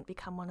Bao doesn't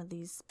become one of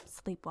these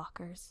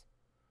sleepwalkers.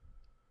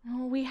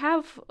 We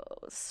have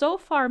so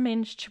far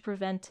managed to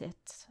prevent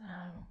it.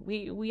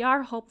 We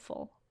are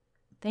hopeful.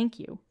 Thank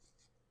you.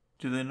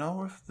 Do they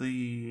know if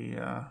the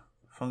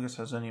fungus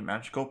has any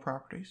magical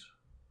properties?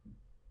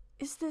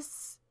 Is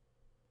this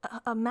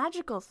a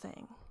magical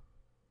thing?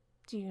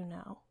 Do you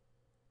know?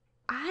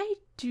 I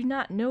do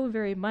not know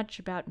very much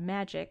about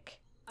magic.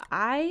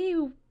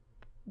 I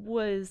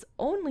was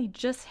only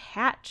just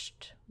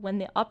hatched when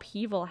the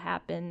upheaval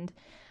happened.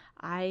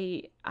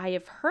 I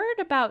have heard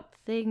about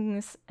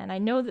things, and I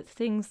know that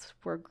things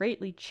were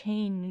greatly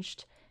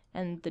changed,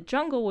 and the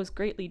jungle was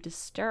greatly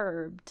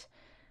disturbed.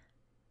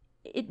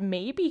 It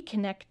may be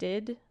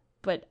connected,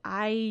 but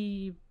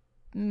I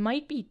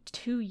might be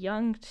too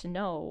young to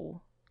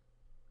know.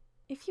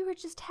 If you were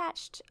just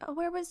hatched,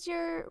 where was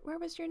your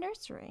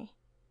nursery?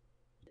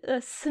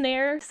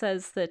 Snare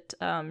says that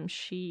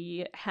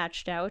she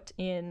hatched out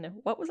in,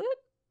 what was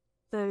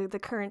it? The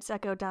currents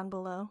echo down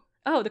below.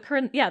 Oh, the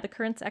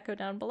currents echo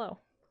down below.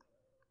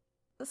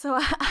 So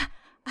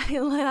I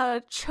let out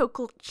a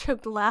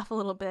choked laugh a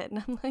little bit,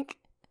 and I'm like,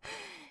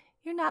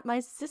 "You're not my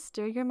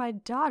sister. You're my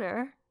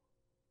daughter."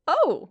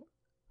 Oh,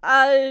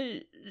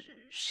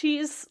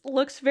 she's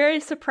looks very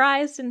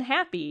surprised and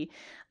happy.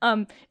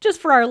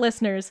 Just for our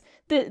listeners,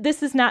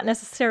 this is not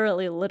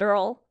necessarily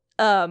literal.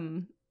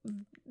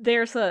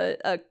 There's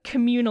a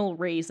communal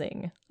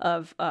raising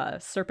of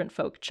serpent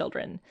folk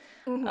children.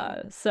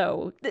 Mm-hmm.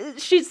 So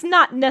she's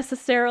not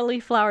necessarily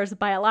Flower's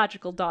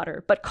biological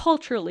daughter, but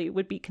culturally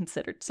would be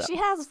considered so. She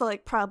has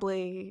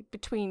probably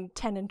between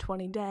 10 and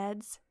 20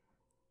 dads.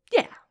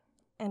 Yeah.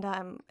 And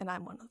I'm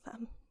one of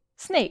them.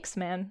 Snakes,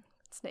 man.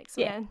 Snakes,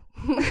 yeah.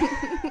 Man.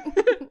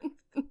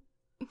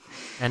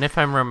 And if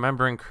I'm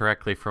remembering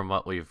correctly from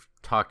what we've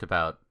talked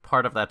about,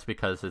 part of that's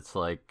because it's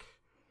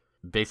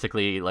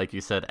basically, like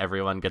you said,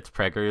 everyone gets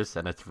preggers,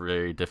 and it's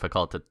very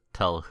difficult to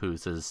tell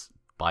whose is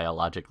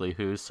biologically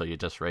whose, so you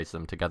just raise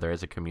them together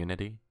as a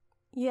community.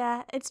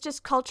 Yeah, it's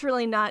just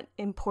culturally not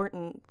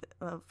important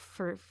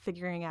for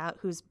figuring out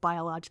who's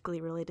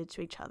biologically related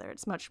to each other.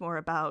 It's much more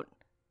about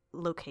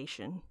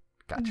location.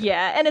 Gotcha.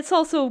 Yeah, and it's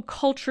also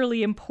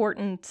culturally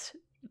important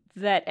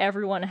that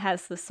everyone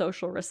has the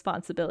social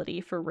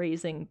responsibility for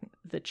raising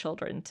the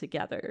children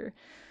together.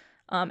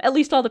 At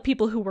least all the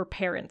people who were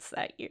parents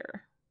that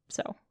year.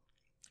 So,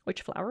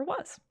 which Flower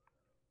was.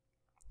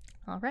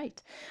 All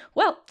right.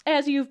 Well,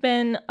 as you've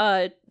been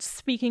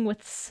speaking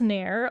with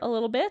Snare a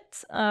little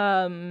bit,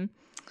 Caden,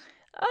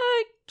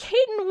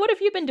 what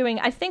have you been doing?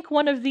 I think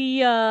one of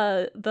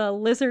the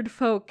lizard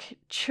folk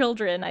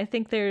children, I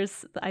think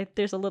there's a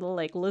little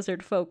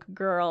lizard folk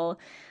girl,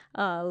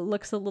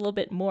 looks a little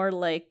bit more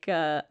like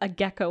a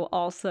gecko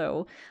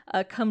also,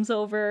 comes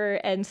over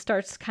and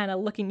starts kind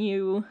of looking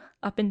you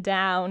up and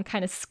down,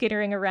 kind of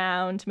skittering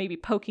around, maybe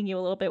poking you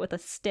a little bit with a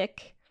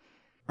stick.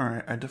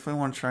 Alright, I definitely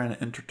want to try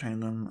and entertain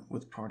them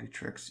with party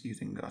tricks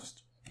using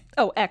Gust.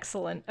 Oh,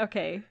 excellent.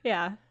 Okay,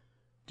 yeah.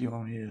 Do you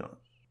want me to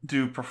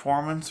do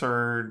performance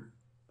or...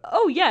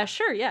 Oh, yeah,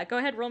 sure, yeah. Go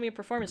ahead, roll me a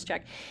performance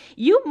check.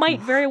 You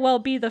might very well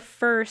be the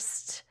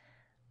first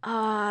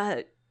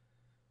humanoid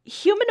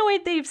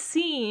they've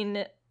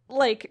seen,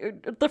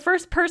 the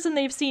first person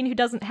they've seen who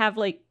doesn't have,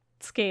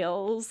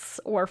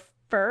 scales or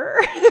fur.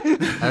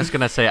 I was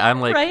gonna say,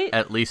 I'm right?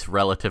 At least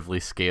relatively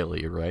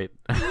scaly, right?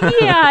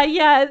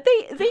 yeah.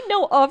 They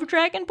know of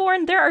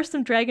Dragonborn. There are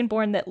some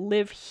Dragonborn that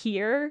live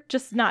here,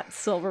 just not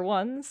silver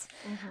ones.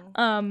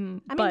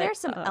 Mm-hmm. There's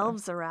some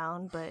elves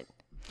around, but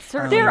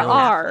there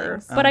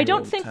are, but I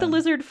don't think 10. the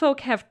lizard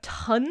folk have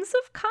tons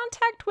of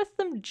contact with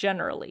them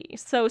generally.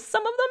 So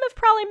some of them have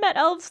probably met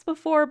elves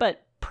before,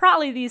 but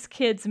probably these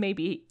kids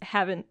maybe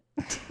haven't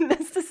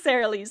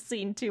necessarily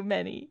seen too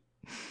many.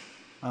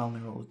 I only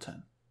rolled a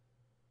 10.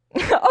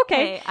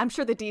 Okay. Hey, I'm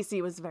sure the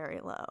DC was very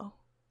low.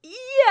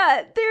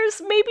 Yeah,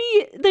 there's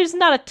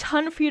not a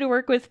ton for you to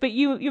work with, but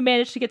you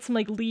manage to get some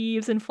like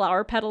leaves and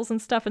flower petals and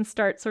stuff and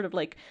start sort of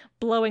like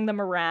blowing them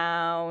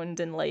around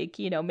and like,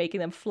 making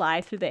them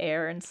fly through the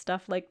air and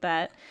stuff like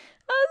that.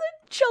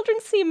 The children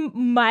seem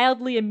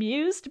mildly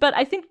amused, but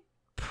I think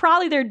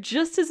probably they're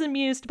just as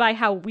amused by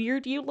how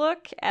weird you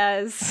look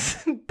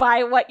as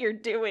by what you're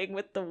doing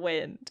with the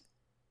wind.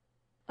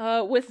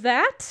 With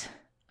that,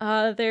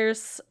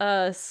 there's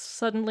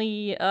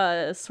suddenly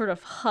a sort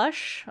of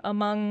hush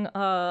among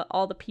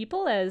all the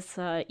people as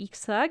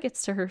Ixa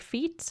gets to her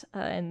feet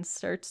and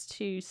starts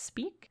to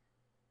speak.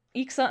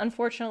 Ixa,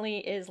 unfortunately,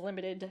 is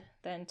limited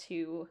then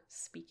to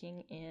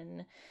speaking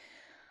in...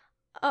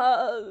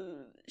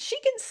 she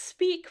can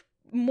speak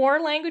more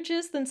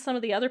languages than some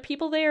of the other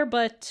people there,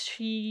 but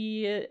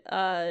she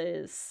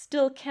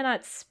still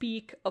cannot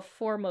speak a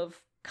form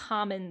of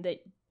common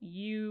that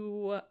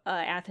you,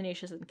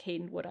 Athanasius and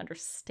Caden, would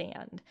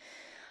understand.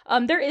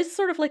 There is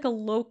sort of like a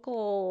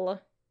local,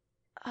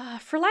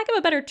 for lack of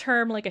a better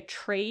term, like a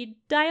trade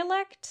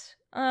dialect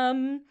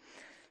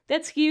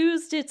that's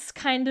used. It's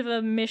kind of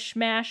a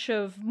mishmash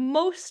of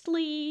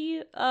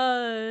mostly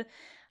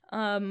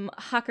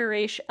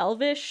Hakkarish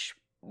Elvish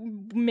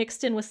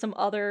mixed in with some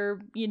other,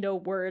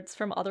 words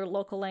from other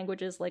local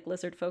languages like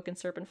lizard folk and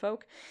serpent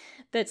folk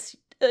that's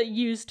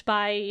used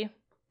by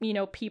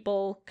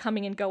people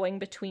coming and going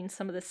between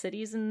some of the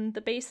cities in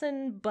the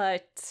basin,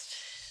 but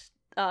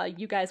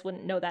you guys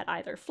wouldn't know that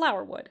either.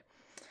 Flower would.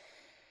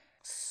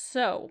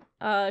 So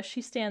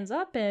she stands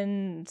up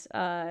and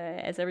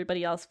as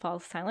everybody else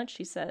falls silent,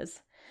 she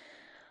says,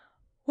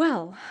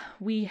 well,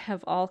 we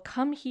have all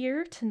come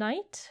here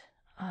tonight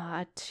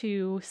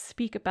to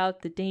speak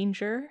about the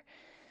danger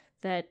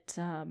that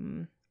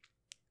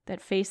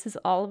faces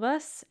all of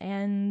us,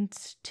 and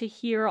to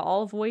hear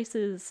all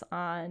voices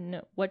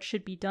on what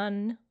should be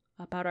done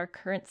about our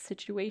current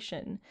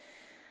situation.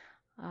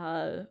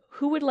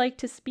 Who would like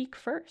to speak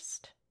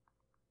first?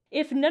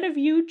 If none of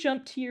you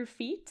jump to your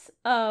feet,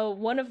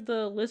 one of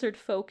the lizard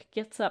folk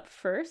gets up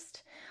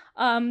first.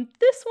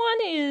 This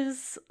one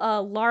is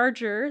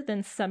larger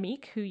than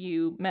Samik, who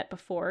you met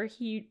before.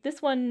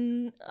 This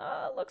one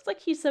looks like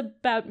he's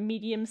about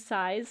medium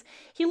size.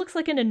 He looks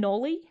like an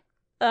Anole.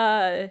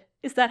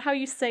 Is that how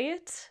you say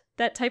it?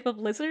 That type of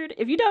lizard?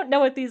 If you don't know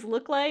what these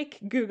look like,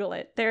 Google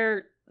it.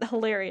 They're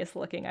hilarious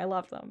looking. I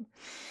love them.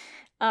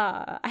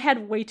 I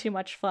had way too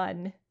much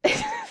fun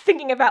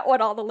thinking about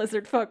what all the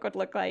lizard folk would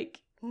look like.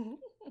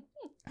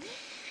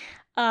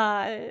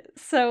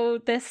 So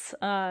this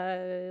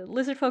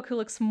lizard folk who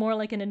looks more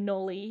like an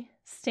Anole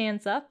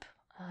stands up.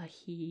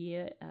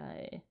 He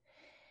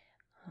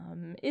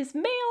is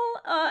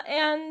male,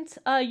 and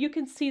you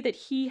can see that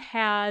he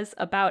has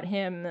about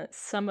him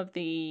some of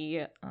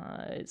the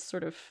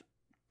sort of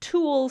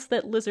tools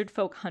that lizard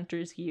folk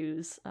hunters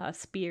use,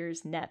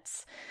 spears,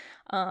 nets,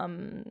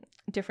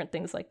 different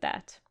things like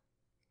that.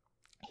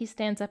 He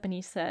stands up and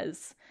he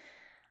says,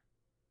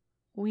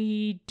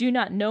 we do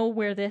not know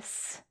where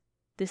this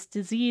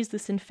disease,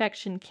 this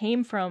infection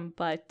came from,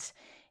 but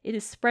it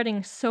is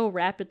spreading so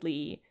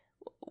rapidly.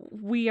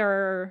 We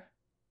are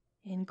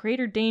in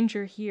greater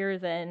danger here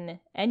than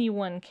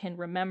anyone can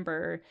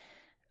remember.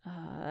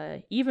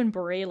 Even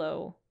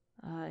Borello,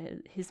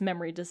 his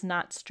memory does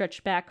not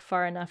stretch back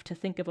far enough to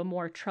think of a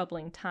more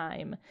troubling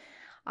time.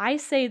 I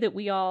say that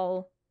we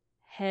all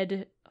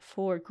head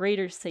for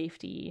greater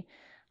safety.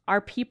 Our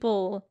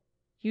people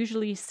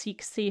usually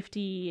seek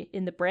safety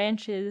in the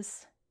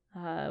branches,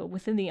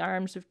 within the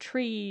arms of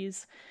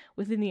trees,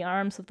 within the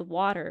arms of the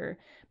water,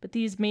 but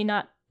these may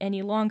not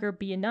any longer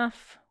be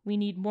enough. We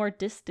need more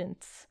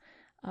distance.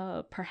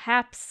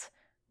 Perhaps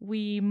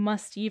we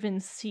must even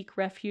seek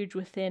refuge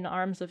within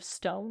arms of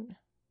stone.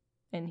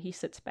 And he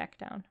sits back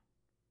down.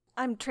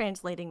 I'm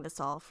translating this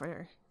all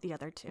for the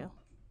other two.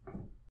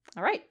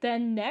 All right,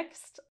 then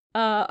next,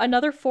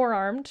 another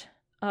four-armed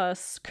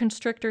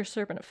constrictor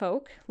serpent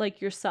folk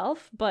like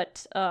yourself,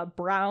 but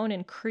brown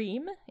and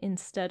cream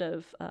instead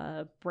of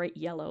bright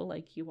yellow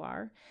like you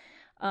are,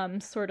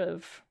 sort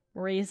of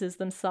raises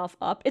themselves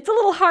up. It's a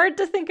little hard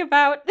to think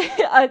about.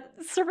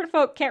 Serpent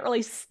folk can't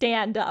really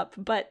stand up,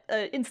 but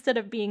instead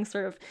of being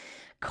sort of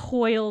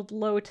coiled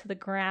low to the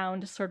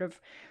ground, sort of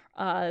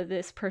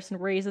this person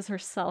raises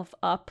herself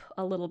up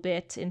a little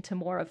bit into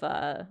more of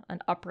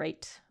an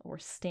upright or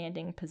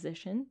standing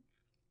position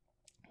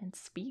and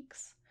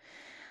speaks.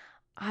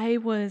 I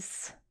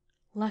was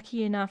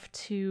lucky enough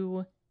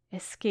to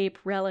escape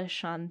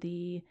Relish on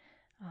the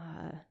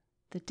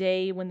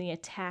day when the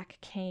attack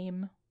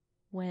came,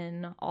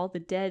 when all the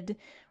dead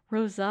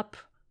rose up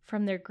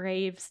from their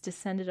graves,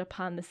 descended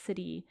upon the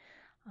city.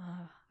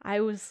 I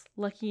was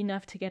lucky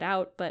enough to get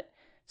out, but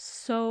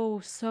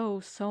so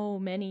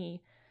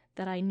many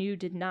that I knew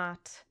did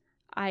not.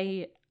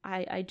 I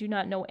do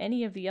not know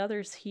any of the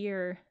others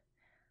here.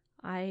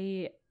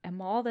 I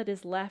am all that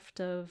is left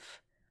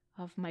of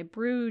my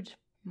brood,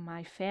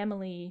 my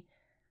family.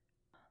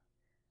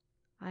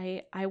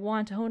 I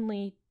want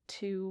only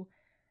to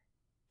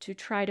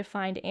try to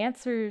find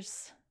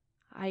answers.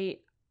 I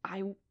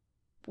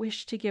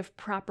wish to give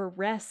proper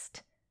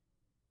rest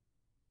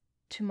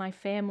to my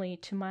family,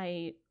 to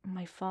my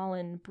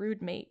fallen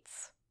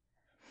broodmates.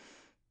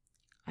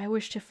 I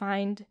wish to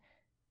find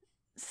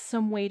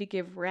some way to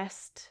give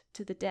rest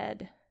to the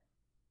dead.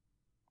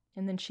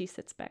 And then she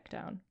sits back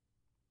down.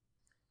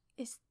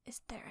 Is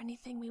there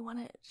anything we want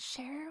to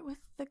share with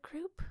the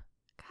group,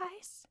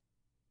 guys?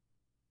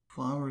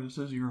 Flower, this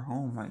is your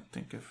home. I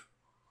think if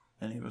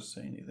any of us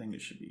say anything,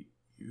 it should be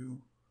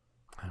you.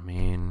 I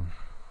mean,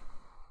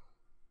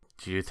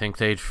 do you think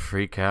they'd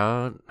freak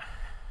out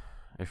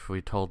if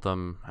we told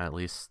them at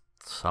least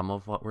some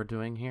of what we're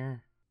doing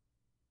here?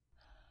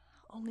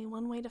 Only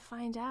one way to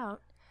find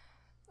out.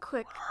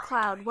 Quick,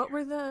 Cloud, what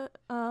were the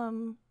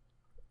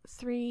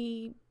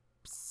 3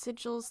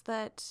 sigils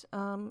that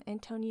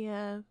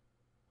Antonia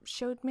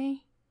showed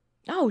me?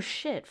 Oh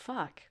shit,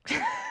 fuck.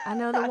 I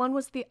know the one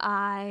was the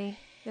eye,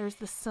 there's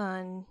the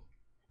sun,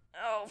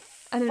 Oh,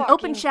 and an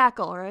open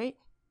shackle, right?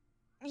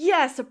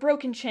 Yes, a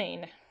broken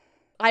chain.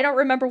 I don't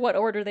remember what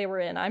order they were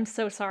in. I'm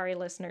so sorry,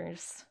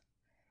 listeners.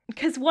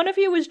 Because one of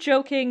you was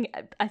joking,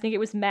 I think it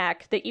was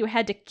Mac, that you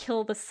had to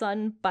kill the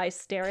sun by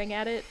staring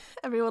at it.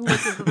 Everyone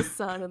looks into the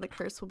sun and the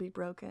curse will be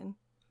broken.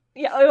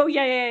 Yeah, oh,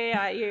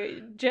 yeah.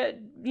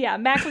 Yeah,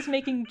 Mac was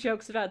making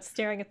jokes about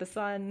staring at the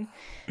sun.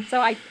 So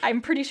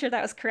I'm pretty sure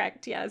that was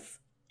correct, yes.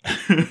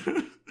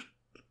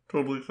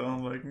 Totally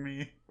sounds like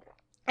me.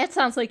 It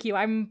sounds like you.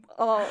 I'm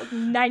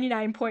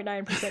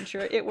 99.9%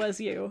 sure it was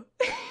you.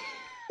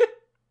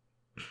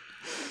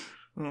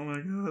 Oh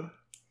my god.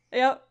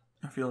 Yep.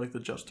 I feel like the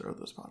jester of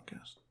this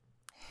podcast.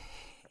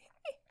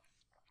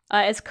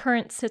 As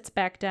Current sits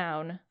back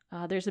down,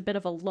 there's a bit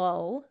of a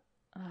lull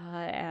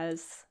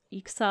as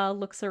Ixa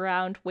looks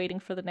around waiting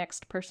for the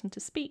next person to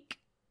speak.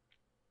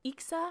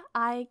 Ixa?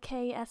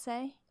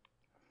 I-K-S-A?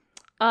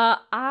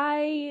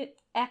 I-X-A.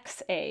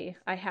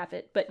 I have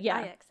it, but yeah.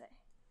 I-X-A.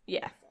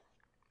 Yeah.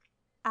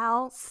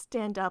 I'll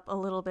stand up a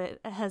little bit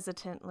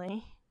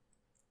hesitantly.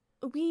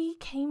 We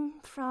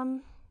came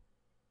from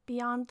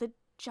beyond the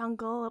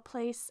jungle, a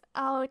place,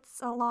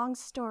 it's a long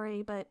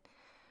story, but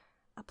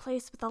a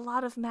place with a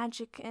lot of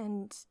magic,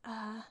 and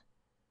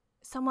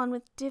someone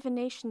with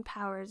divination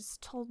powers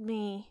told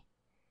me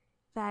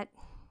that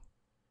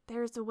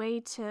there's a way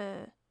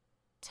to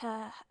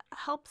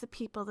help the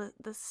people, the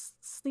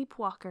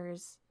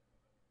sleepwalkers,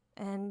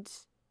 and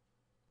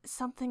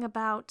something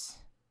about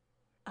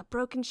a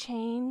broken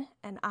chain,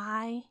 an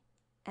eye,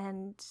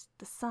 and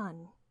the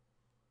sun.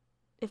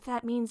 If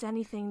that means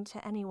anything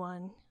to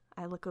anyone,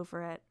 I look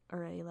over at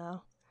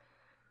Aurelio.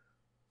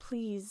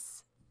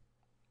 Please,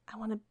 I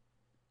want to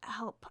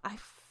help. I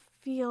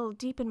feel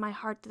deep in my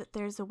heart that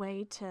there's a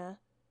way to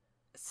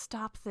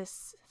stop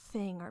this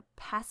thing or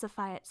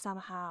pacify it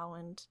somehow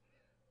and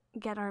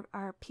get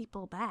our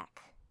people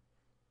back.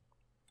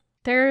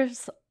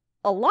 There's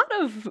a lot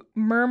of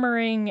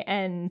murmuring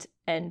and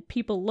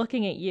people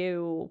looking at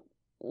you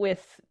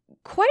with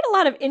quite a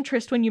lot of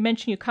interest when you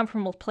mention you come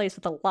from a place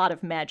with a lot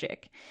of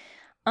magic.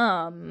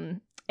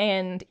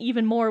 And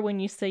even more when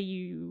you say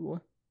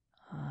you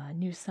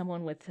knew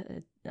someone with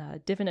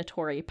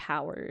divinatory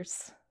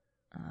powers.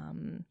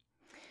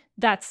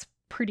 That's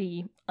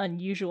pretty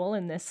unusual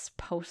in this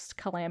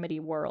post-calamity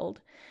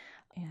world.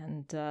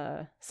 And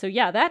so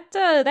yeah,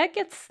 that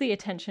gets the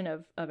attention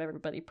of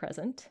everybody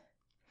present.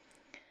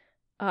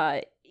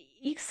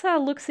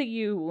 Ixa looks at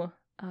you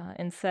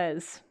and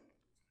says,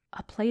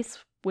 "A place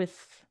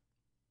with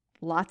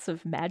lots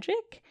of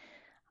magic?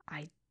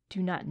 I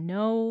do not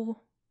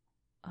know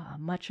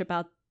much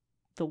about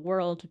the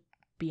world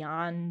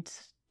beyond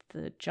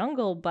the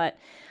jungle, but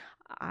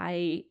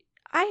I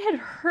had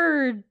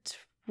heard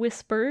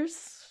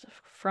whispers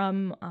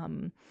from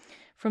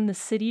the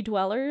city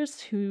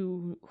dwellers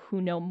who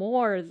know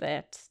more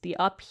that the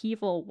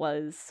upheaval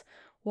was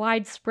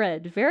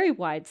widespread, very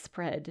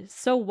widespread,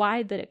 so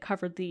wide that it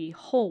covered the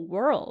whole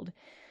world.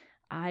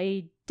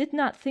 I did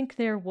not think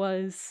there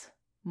was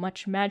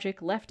much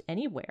magic left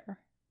anywhere."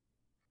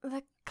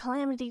 The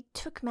calamity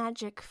took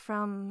magic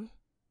from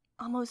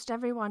almost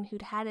everyone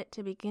who'd had it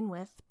to begin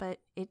with, but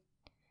it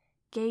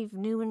gave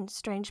new and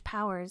strange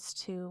powers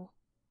to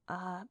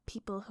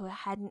people who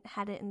hadn't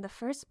had it in the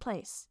first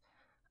place.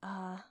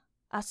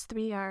 Us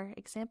 3 are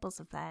examples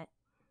of that.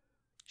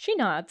 She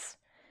nods.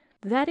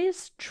 That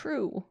is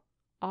true.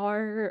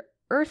 Our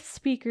Earth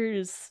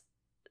speakers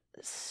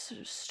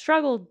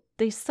struggled.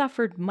 They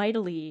suffered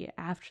mightily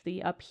after the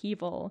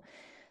upheaval.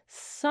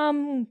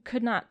 Some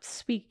could not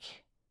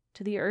speak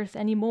to the Earth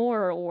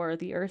anymore, or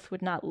the Earth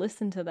would not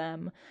listen to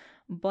them.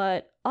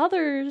 But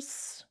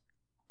others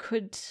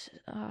could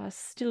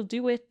still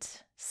do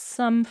it.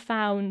 Some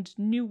found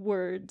new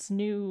words,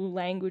 new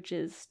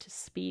languages to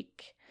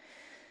speak.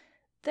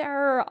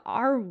 There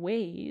are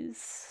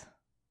ways.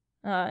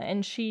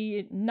 And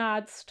she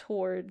nods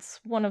towards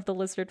one of the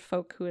lizard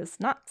folk who has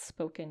not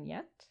spoken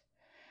yet.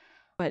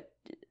 But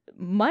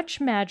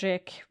much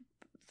magic,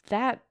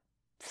 that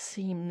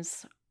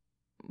seems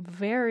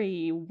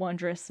very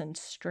wondrous and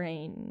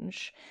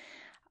strange.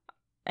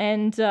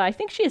 And I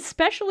think she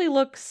especially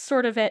looks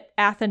sort of at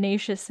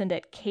Athanasius and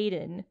at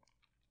Caden.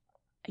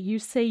 You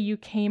say you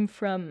came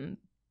from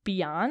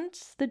beyond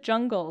the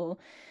jungle.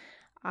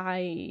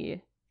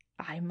 I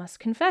must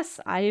confess,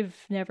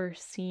 I've never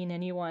seen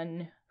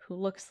anyone who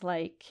looks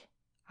like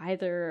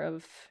either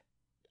of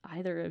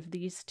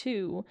these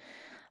two.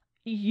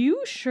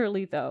 You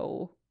surely,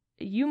 though,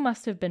 you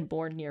must have been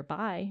born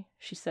nearby,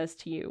 she says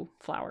to you,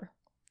 Flower.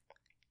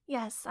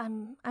 Yes,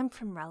 I'm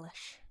from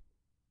Relish.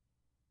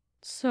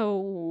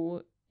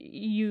 So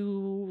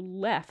you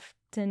left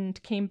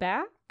and came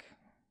back?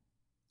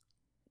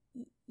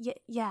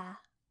 Yeah,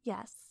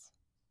 yes.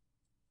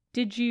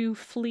 Did you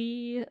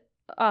flee,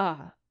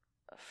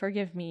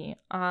 forgive me,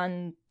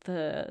 on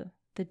the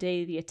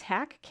day the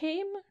attack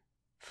came?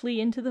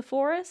 Flee into the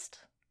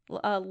forest?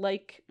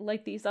 Like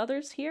these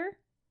others here?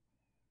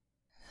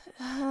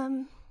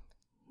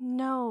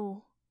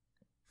 No.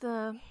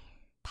 The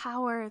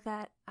power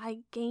that I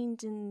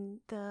gained in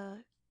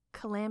the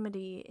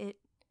calamity, it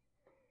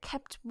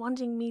kept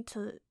wanting me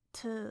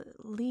to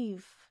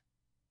leave.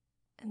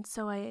 And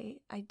so I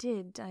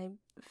did. I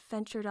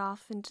ventured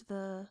off into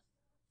the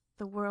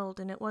world,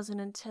 and it wasn't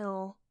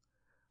until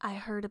I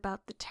heard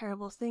about the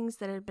terrible things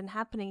that had been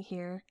happening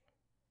here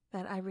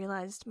that I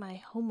realized my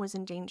home was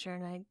in danger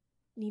and I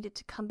needed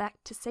to come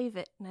back to save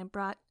it, and I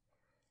brought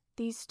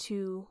these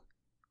two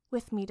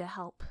with me to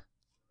help.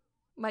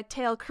 My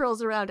tail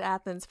curls around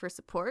Athens for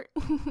support.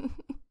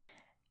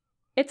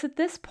 It's at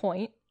this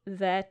point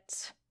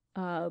that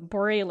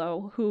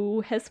Borello,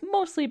 who has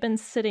mostly been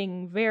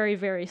sitting very,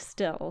 very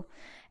still,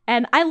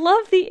 and I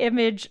love the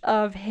image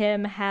of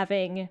him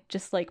having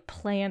just like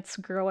plants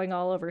growing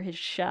all over his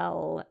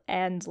shell,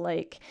 and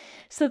like,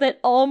 so that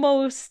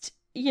almost,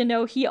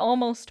 he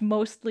almost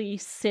mostly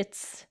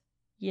sits,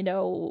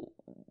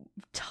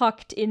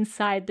 tucked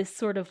inside this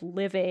sort of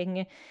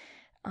living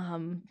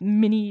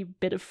mini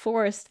bit of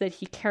forest that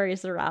he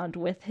carries around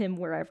with him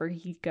wherever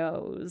he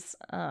goes,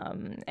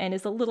 and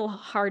is a little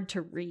hard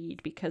to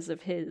read because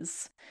of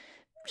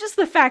just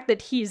the fact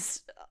that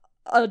he's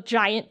a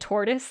giant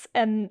tortoise,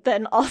 and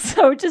then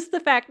also just the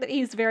fact that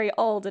he's very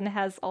old and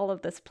has all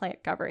of this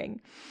plant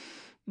covering.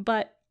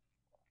 But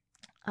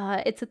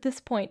it's at this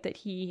point that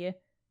he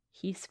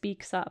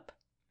speaks up.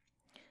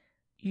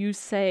 You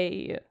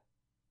say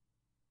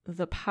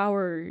the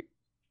power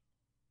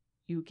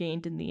you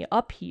gained in the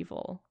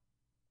upheaval,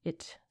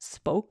 it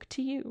spoke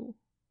to you,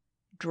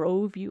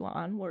 drove you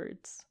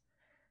onwards.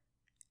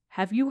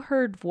 Have you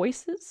heard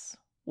voices,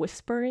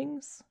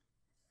 whisperings?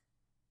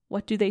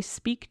 What do they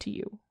speak to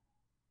you?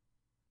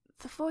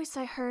 The voice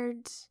I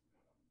heard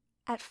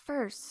at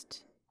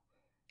first,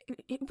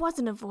 it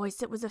wasn't a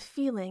voice, it was a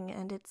feeling,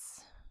 and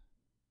it's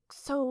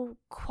so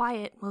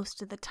quiet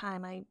most of the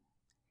time. I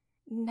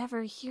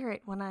never hear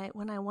it when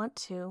I want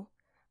to.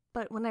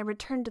 But when I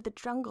return to the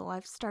jungle,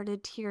 I've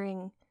started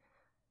hearing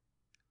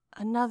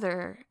a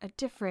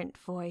different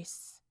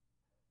voice.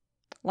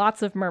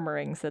 Lots of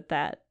murmurings at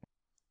that.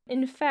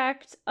 In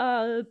fact,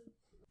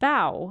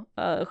 Bao,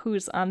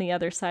 who's on the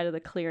other side of the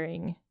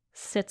clearing,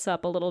 sits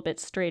up a little bit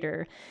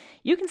straighter.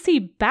 You can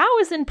see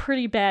Bao is in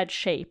pretty bad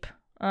shape.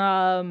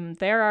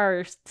 There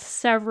are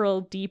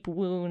several deep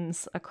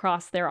wounds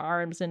across their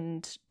arms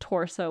and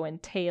torso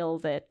and tail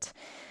that,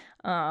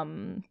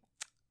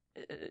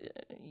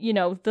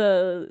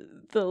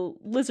 the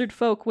lizard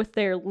folk with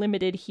their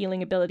limited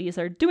healing abilities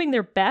are doing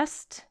their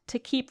best to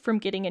keep from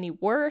getting any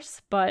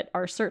worse, but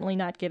are certainly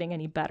not getting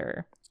any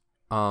better.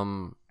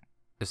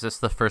 Is this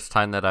the first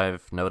time that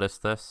I've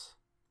noticed this?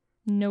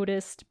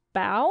 Noticed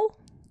Bao?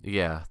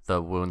 Yeah,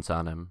 the wounds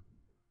on him.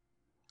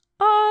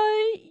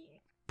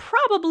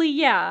 Probably,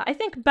 yeah. I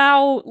think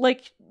Bao,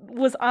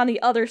 was on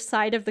the other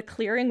side of the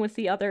clearing with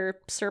the other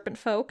serpent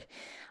folk.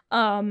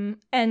 And,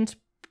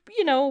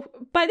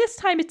 by this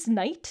time it's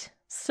night.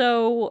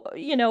 So,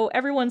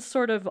 everyone's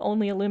sort of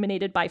only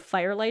illuminated by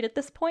firelight at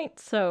this point.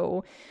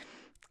 So,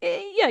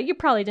 yeah, you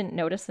probably didn't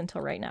notice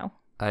until right now.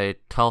 I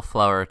tell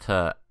Flower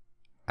to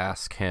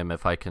ask him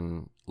if I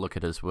can look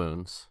at his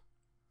wounds.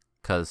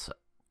 Because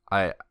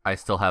I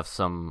still have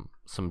some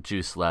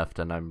juice left,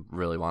 and I'm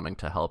really wanting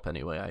to help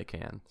any way I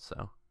can,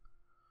 so.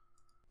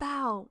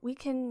 Bao, we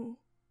can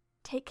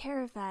take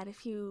care of that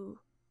if you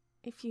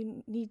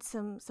need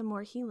some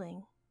more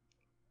healing.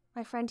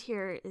 My friend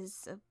here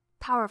is a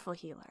powerful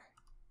healer.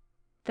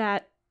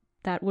 That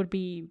would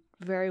be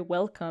very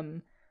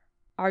welcome.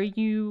 Have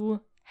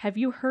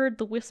you heard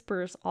the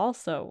whispers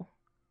also?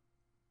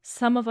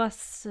 Some of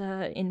us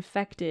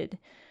infected,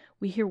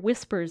 we hear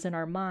whispers in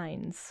our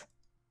minds.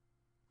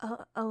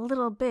 A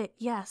little bit,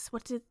 yes.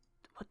 What did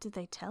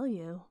they tell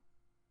you?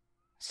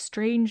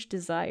 Strange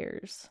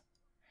desires.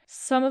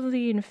 Some of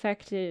the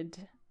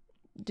infected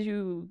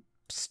do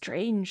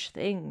strange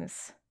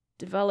things,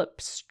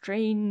 develop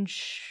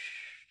strange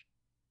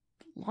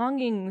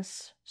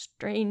longings,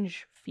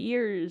 strange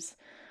fears.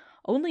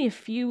 Only a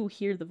few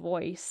hear the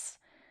voice.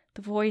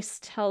 The voice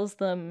tells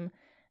them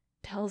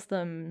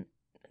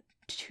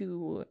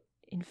to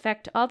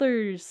infect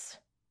others,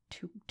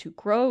 to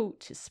grow,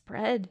 to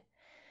spread,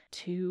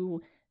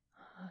 to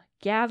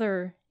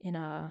gather in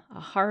a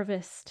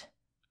harvest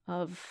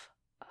of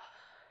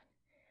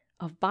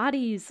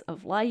bodies,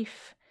 of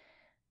life.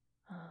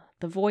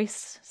 The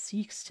voice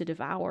seeks to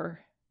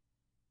devour.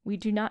 We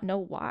do not know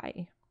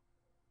why.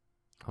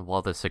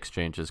 While this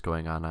exchange is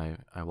going on,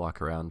 I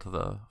walk around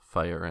the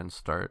fire and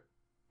start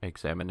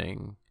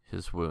examining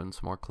his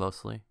wounds more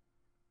closely.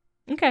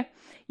 Okay.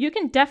 You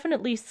can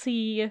definitely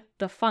see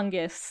the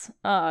fungus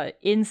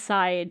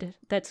inside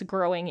that's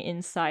growing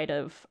inside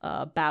of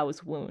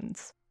Bao's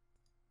wounds.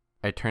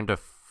 I turn to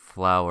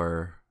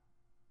Flower.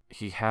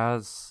 He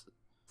has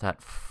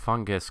that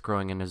fungus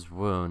growing in his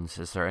wounds.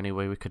 Is there any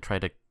way we could try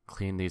to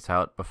clean these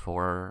out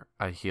before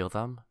I heal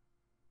them?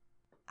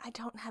 I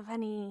don't have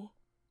any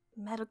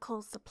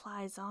medical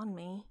supplies on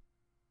me.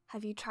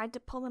 Have you tried to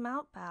pull them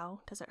out, Bao?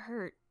 Does it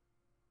hurt?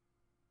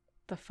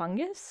 The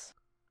fungus?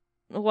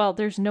 Well,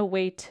 there's no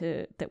way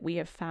that we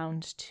have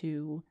found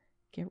to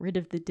get rid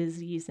of the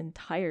disease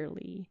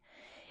entirely.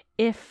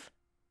 If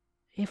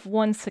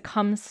one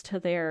succumbs to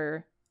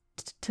their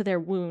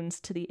wounds,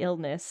 to the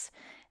illness,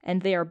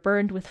 and they are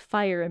burned with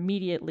fire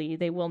immediately,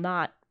 they will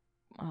not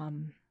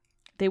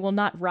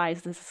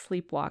rise as a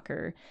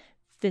sleepwalker.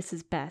 This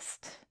is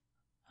best.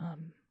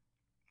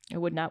 I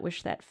would not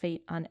wish that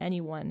fate on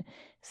anyone.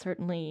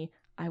 Certainly,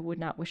 I would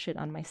not wish it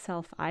on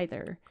myself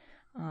either.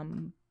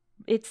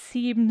 It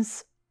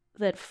seems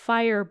that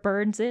fire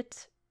burns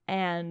it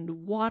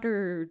and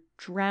water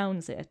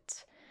drowns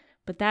it,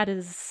 but that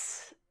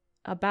is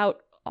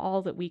about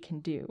all that we can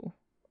do.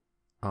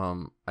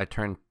 I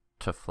turn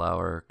to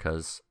Flower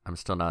because I'm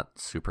still not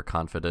super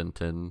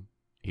confident in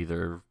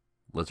either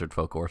lizard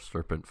folk or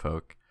serpent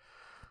folk.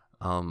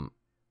 Can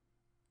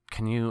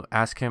you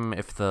ask him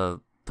if the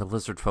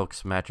lizard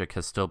folk's magic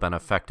has still been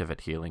effective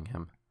at healing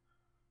him?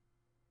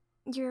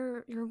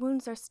 Your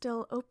wounds are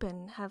still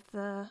open. Have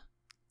the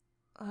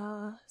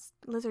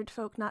lizard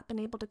folk not been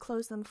able to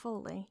close them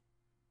fully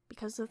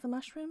because of the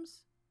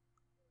mushrooms?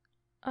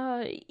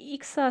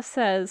 Ixa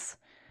says,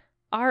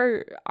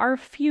 our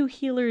few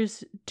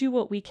healers do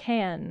what we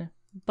can,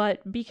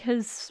 but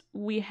because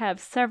we have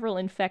several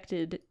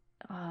infected,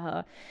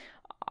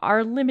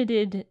 our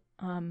limited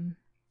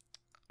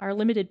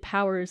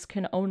powers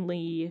can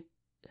only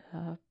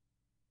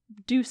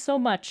do so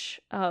much.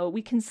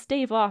 We can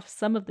stave off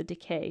some of the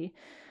decay,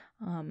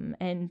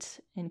 and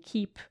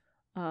keep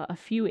a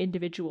few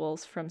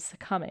individuals from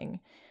succumbing,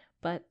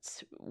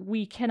 but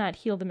we cannot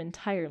heal them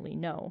entirely,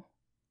 no.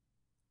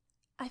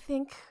 I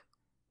think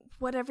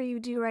whatever you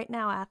do right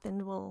now,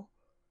 Athen, will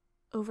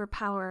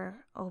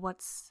overpower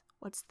what's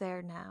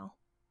there now.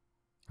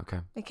 Okay.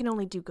 It can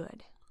only do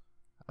good.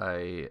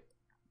 I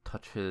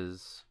touch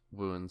his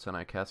wounds and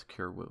I cast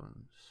Cure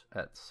Wounds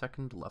at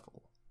 2nd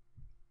level.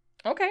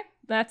 Okay,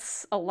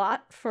 that's a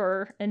lot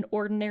for an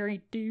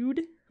ordinary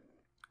dude.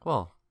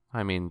 Well,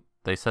 I mean,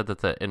 they said that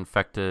the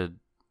infected,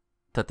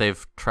 that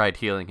they've tried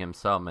healing him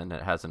some and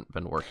it hasn't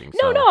been working.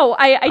 No,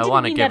 I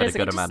didn't mean that as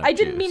I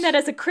didn't mean that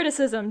as a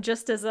criticism,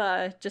 just as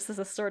a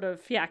sort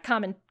of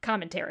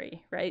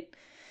commentary, right?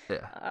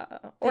 Yeah.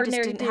 They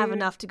Ordinary just didn't have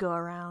enough to go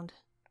around.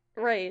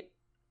 Right.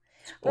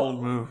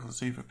 Bold move. Let's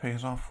see if it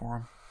pays off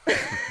for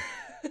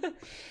him.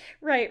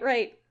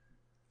 Right.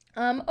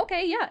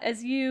 Okay, yeah.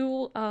 As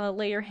you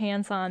lay your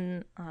hands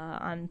on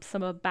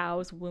some of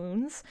Bao's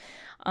wounds,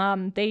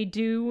 they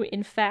do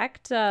in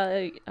fact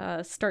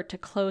start to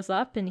close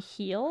up and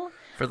heal.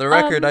 For the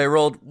record, I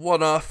rolled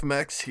 1 off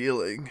max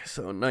healing,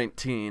 so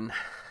 19.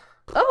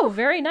 Oh,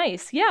 very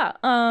nice. Yeah.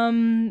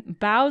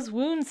 Bao's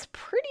wounds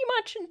pretty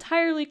much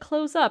entirely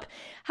close up.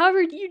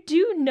 However, you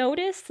do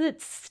notice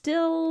that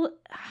still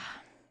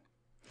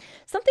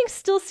something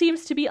still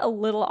seems to be a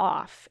little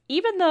off.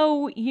 Even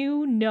though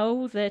you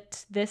know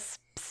that this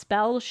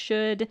spell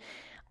should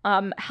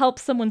help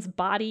someone's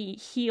body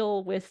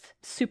heal with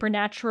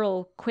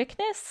supernatural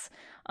quickness,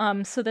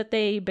 so that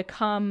they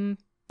become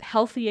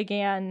healthy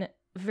again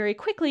very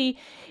quickly,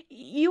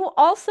 you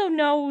also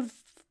know,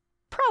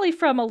 probably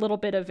from a little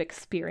bit of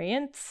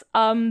experience,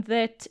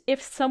 that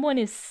if someone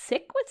is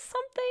sick with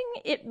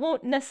something, it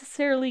won't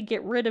necessarily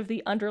get rid of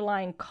the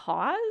underlying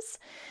cause.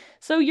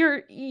 So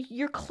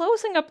you're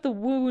closing up the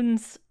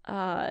wounds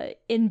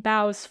in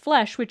Bao's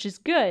flesh, which is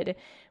good,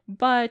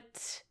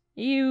 but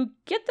you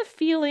get the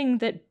feeling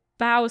that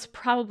Bao's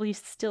probably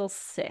still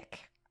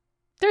sick.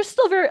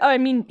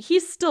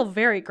 He's still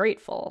very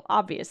grateful,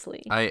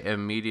 obviously. I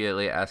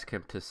immediately ask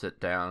him to sit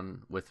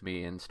down with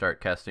me and start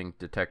casting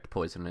Detect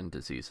Poison and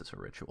Disease as a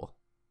ritual.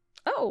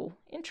 Oh,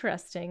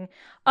 interesting.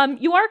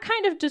 You are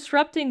kind of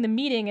disrupting the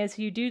meeting as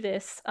you do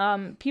this.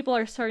 People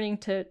are starting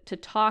to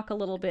talk a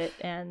little bit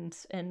and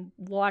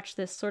watch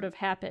this sort of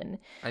happen.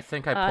 I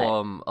think I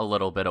pull him a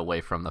little bit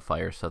away from the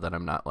fire so that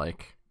I'm not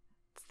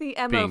it's the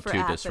MO being for too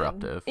Athen.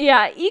 disruptive.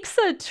 Yeah,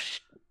 Ixa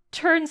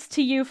turns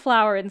to you,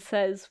 Flower, and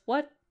says,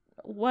 What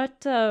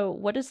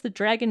is the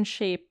dragon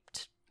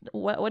shaped?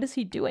 What is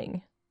he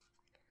doing?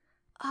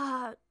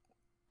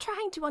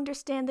 Trying to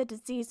understand the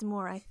disease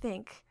more, I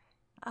think.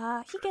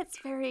 He gets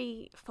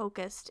very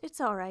focused.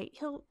 It's all right.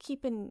 He'll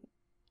keep an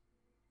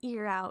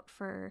ear out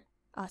for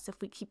us if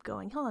we keep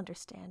going. He'll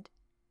understand.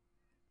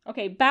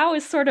 Okay, Bao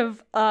is sort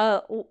of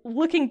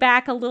looking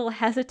back a little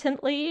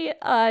hesitantly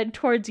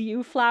towards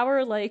you,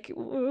 Flower, like,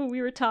 "Ooh,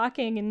 we were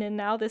talking, and then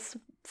now this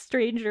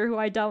stranger who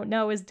I don't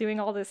know is doing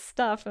all this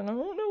stuff, and I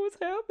don't know what's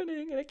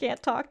happening, and I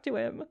can't talk to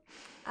him."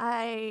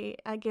 I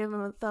give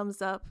him a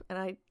thumbs up, and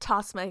I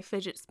toss my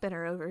fidget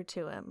spinner over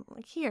to him.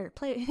 Like, here,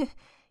 play.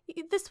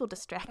 This will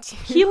distract you.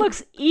 He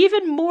looks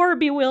even more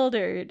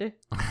bewildered.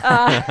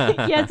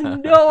 He has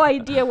no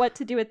idea what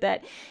to do with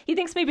that. He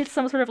thinks maybe it's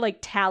some sort of like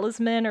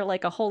talisman or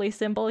like a holy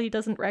symbol he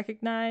doesn't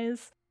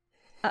recognize.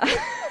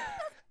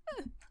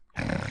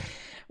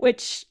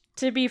 Which,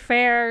 to be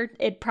fair,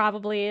 it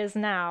probably is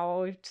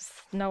now, just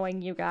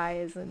knowing you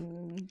guys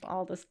and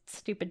all the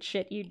stupid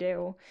shit you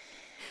do.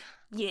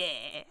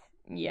 Yeah.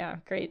 Yeah,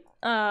 great.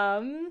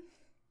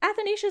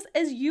 Athanasius,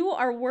 as you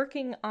are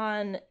working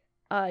on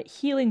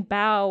healing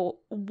Bao,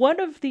 one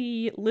of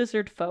the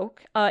lizard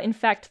folk, in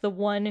fact, the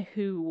one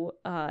who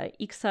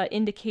Ixa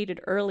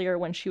indicated earlier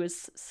when she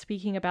was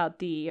speaking about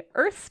the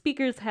Earth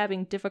speakers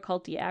having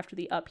difficulty after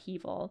the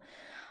upheaval,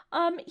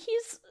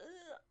 he's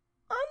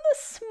on the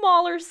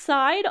smaller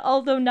side,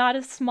 although not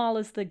as small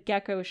as the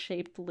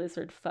gecko-shaped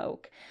lizard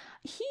folk.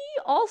 He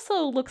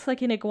also looks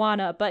like an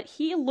iguana, but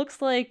he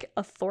looks like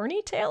a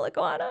thorny tail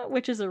iguana,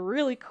 which is a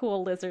really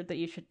cool lizard that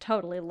you should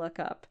totally look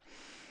up.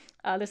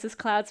 This is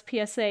Cloud's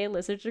PSA.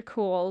 Lizards are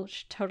cool.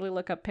 Should totally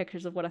look up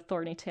pictures of what a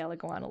thorny tail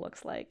iguana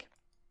looks like.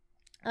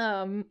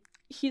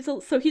 He's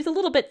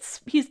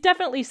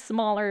definitely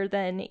smaller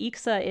than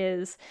Ixa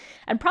is,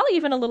 and probably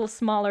even a little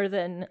smaller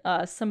than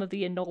some of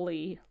the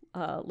Anoli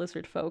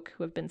lizard folk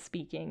who have been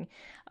speaking.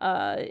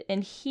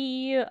 And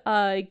he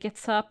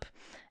gets up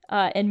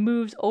and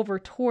moves over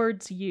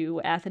towards you,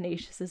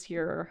 Athanasius, as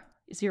you're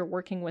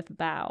working with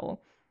Bao.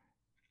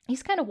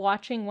 He's kind of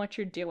watching what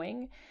you're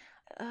doing.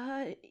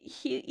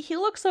 He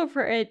looks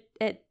over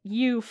at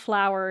you,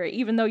 Flower,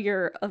 even though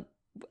you're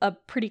a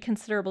pretty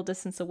considerable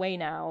distance away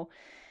now.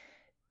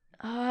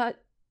 I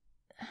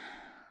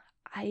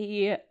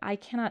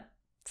cannot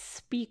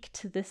speak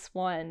to this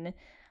one.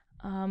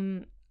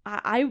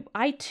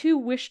 I too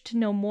wish to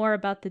know more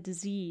about the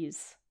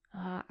disease.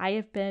 I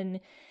have been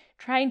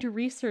trying to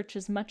research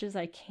as much as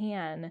I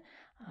can.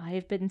 I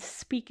have been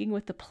speaking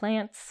with the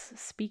plants,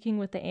 speaking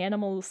with the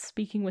animals,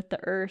 speaking with the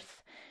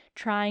earth,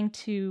 trying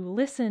to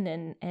listen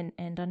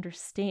and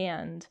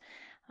understand.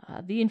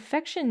 The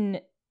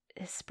infection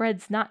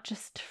spreads not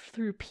just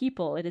through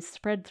people, it is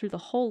spread through the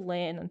whole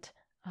land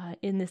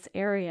in this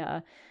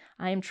area.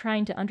 I am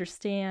trying to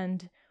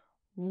understand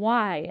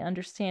why,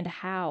 understand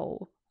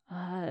how.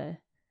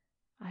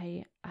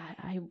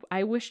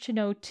 I wish to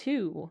know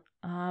too.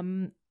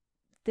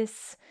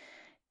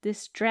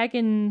 This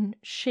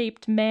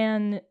dragon-shaped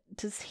man,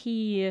 does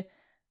he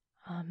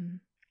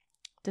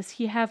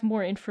have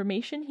more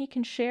information he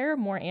can share,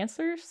 more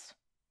answers?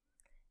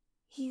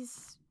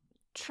 He's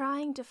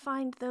trying to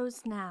find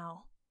those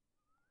now.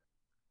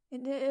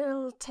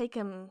 It'll take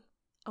him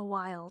a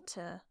while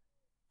to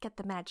get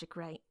the magic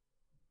right.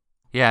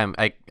 Yeah,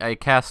 I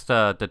cast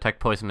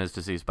Detect Poisonous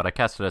Disease, but I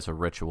cast it as a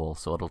ritual,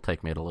 so it'll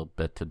take me a little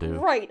bit to do.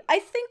 Right. I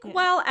think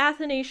while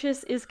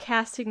Athanasius is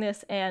casting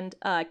this and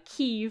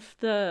Kiev,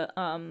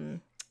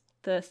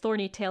 the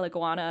thorny tail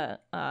iguana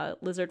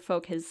lizard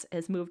folk has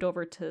moved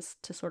over to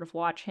sort of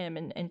watch him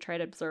and try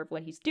to observe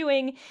what he's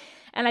doing.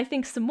 And I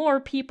think some more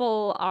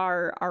people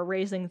are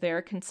raising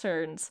their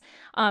concerns.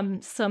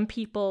 Some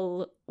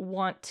people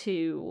want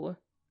to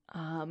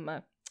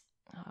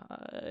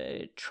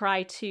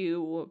try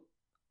to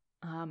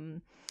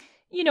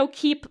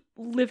keep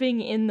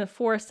living in the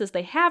forest as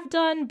they have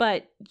done,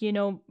 but,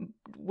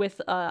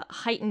 with a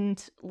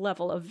heightened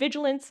level of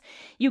vigilance.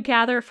 You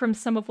gather from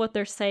some of what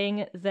they're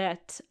saying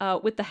that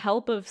with the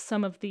help of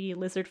some of the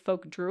lizard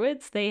folk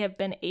druids, they have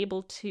been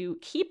able to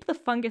keep the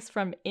fungus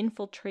from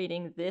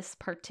infiltrating this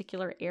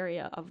particular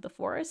area of the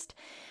forest.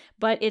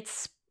 But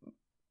it's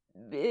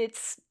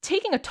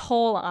taking a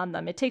toll on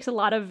them. It takes a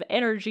lot of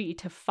energy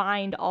to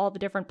find all the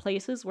different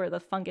places where the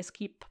fungus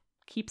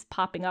keeps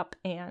popping up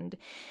and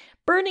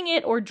burning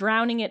it or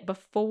drowning it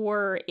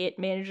before it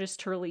manages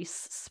to release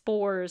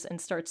spores and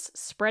starts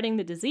spreading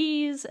the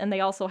disease. And they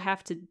also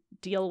have to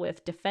deal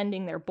with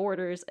defending their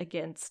borders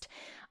against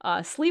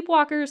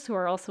sleepwalkers who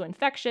are also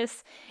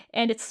infectious.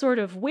 And it's sort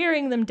of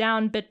wearing them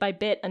down bit by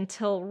bit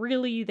until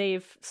really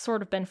they've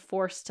sort of been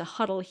forced to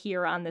huddle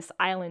here on this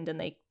island, and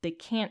they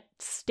can't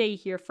stay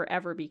here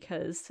forever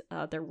because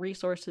their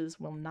resources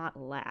will not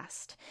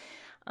last.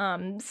 Some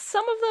of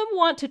them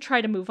want to try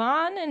to move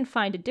on and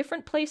find a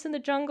different place in the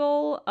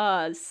jungle.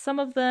 Some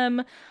of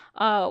them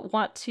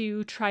want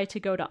to try to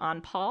go to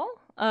Anpal.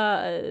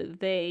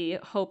 They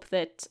hope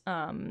that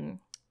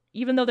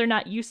even though they're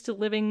not used to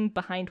living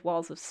behind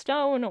walls of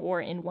stone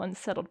or in one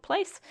settled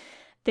place,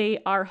 they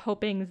are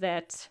hoping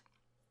that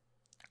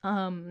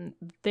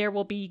there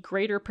will be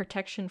greater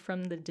protection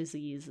from the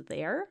disease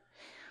there.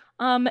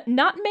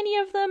 Not many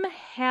of them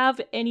have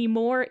any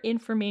more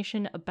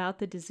information about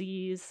the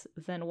disease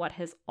than what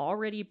has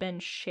already been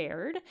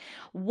shared.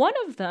 One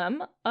of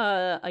them,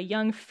 a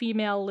young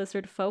female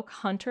lizard folk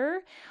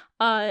hunter,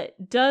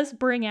 does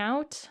bring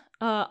out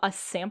a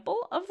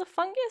sample of the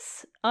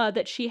fungus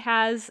that she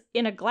has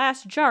in a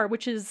glass jar,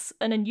 which is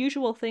an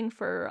unusual thing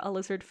for a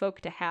lizard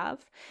folk to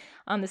have.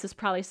 This is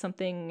probably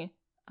something,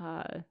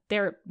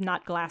 they're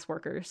not glass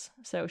workers,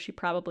 so she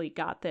probably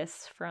got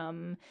this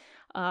from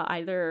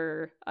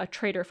either a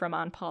trader from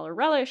Anpal or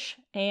Relish,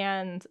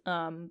 and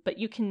but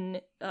you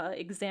can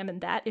examine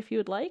that if you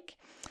would like.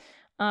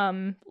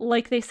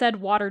 Like they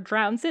said, water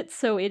drowns it,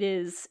 so it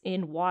is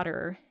in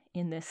water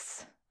in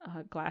this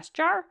glass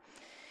jar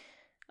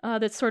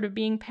that's sort of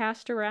being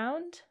passed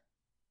around.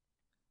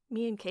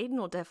 Me and Caden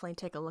will definitely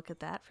take a look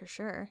at that for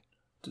sure.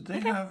 Did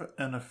they have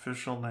an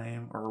official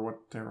name or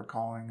what they were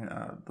calling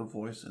the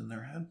voice in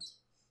their heads?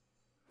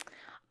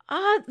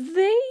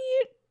 They...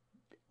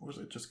 Or was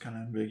it just kind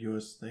of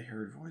ambiguous? They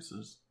heard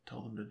voices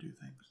tell them to do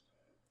things.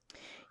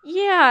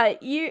 Yeah,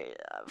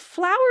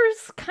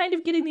 Flower's kind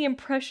of getting the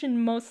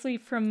impression mostly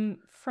from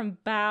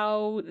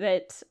Bao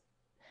that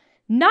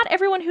not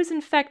everyone who's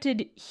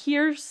infected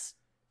hears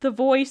the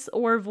voice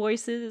or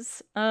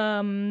voices.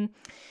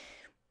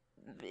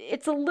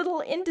 It's a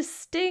little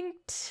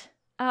indistinct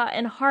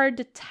and hard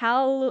to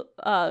tell.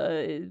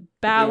 They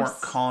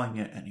weren't calling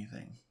it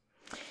anything.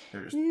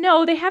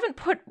 No, they haven't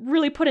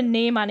really put a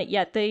name on it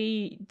yet.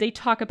 They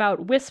talk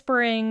about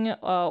whispering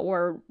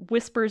or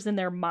whispers in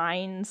their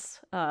minds,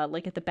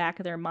 like at the back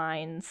of their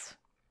minds.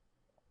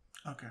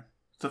 Okay.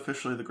 It's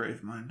officially the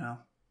Grave Mind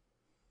now.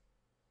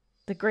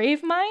 The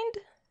Grave Mind?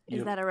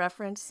 Is that a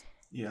reference?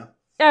 Yeah.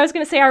 I was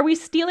going to say, are we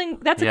stealing?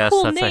 That's a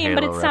cool name,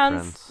 but it reference.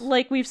 sounds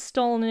like we've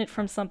stolen it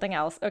from something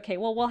else. Okay,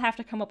 well, we'll have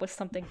to come up with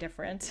something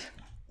different.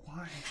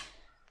 Why?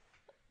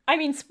 I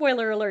mean,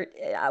 spoiler alert,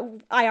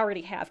 I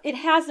already have. It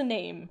has a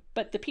name,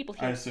 but the people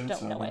here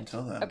don't know it.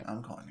 Until then, okay.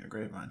 I'm calling it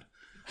Grave Mind.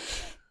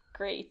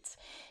 Great.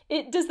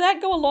 Does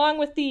that go along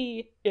with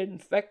the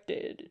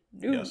infected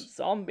new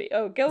zombie?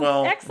 Oh,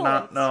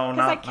 excellent.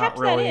 I kept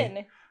that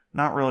in.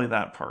 Not really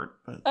that part,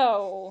 but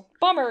oh,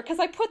 bummer, because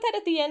I put that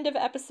at the end of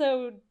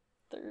episode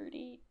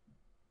 37?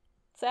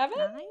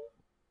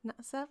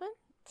 7? 7?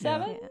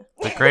 Yeah.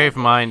 The Grave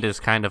Mind is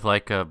kind of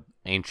like a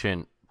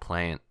ancient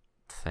plant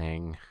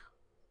thing.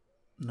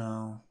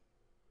 No.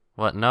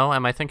 What? No?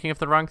 Am I thinking of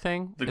the wrong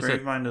thing? The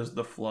Grave Mind is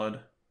the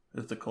flood.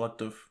 Is the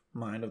collective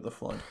mind of the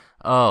flood.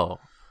 Oh.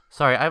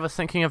 Sorry, I was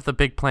thinking of the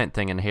big plant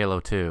thing in Halo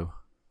 2.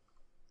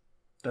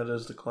 That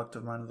is the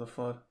collective mind of the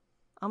flood.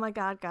 Oh my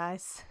god,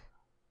 guys.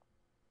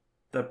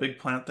 That big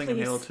plant thing in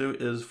Halo 2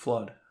 is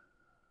flood.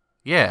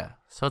 Yeah,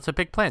 so it's a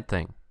big plant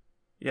thing.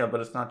 Yeah, but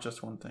it's not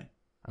just one thing.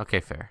 Okay,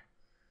 fair.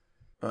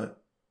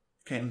 But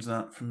Caden's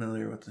not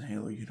familiar with the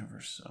Halo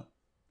universe, so...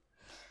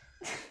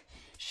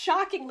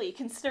 Shockingly,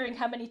 considering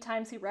how many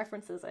times he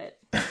references it.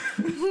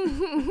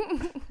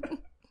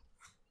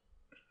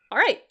 All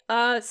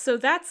right, so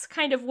that's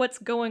kind of what's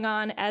going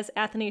on as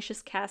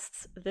Athanasius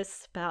casts this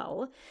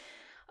spell.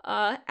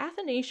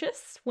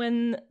 Athanasius,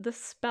 when the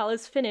spell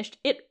is finished,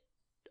 it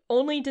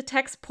only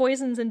detects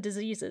poisons and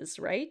diseases,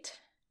 right?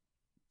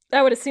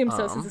 I would assume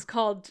so, since it's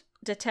called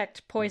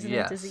Detect Poison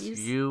and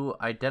Disease. Yes, you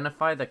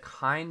identify the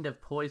kind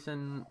of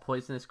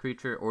poisonous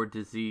creature, or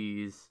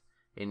disease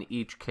in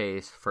each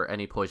case for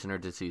any poison or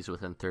disease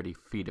within 30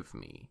 feet of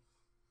me.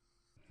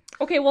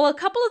 Okay, well, a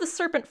couple of the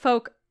serpent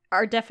folk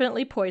are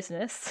definitely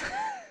poisonous.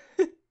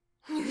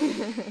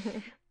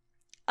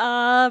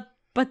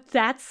 But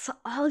that's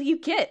all you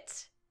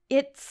get.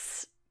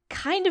 It's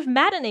kind of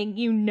maddening.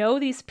 You know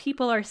these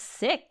people are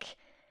sick,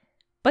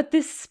 but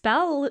this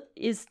spell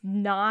is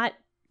not...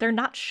 They're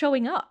not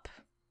showing up.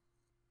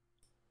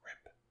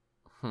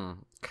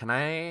 Can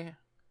I...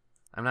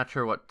 I'm not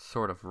sure what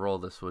sort of roll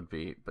this would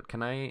be, but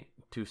can I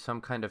do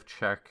some kind of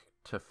check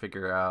to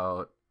figure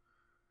out,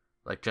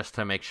 like, just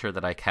to make sure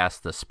that I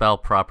cast the spell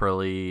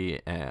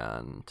properly,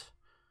 and...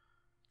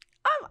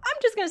 I'm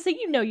just gonna say,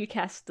 you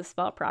cast the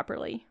spell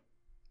properly.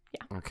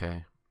 Yeah.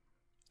 Okay.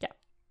 Yeah.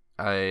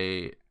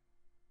 I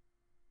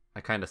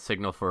kind of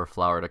signal for a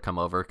flower to come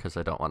over, because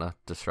I don't want to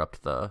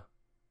disrupt the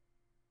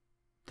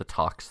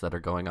talks that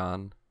are going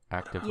on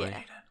actively.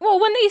 Yeah.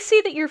 Well, when they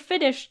see that you're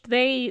finished,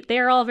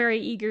 they're all very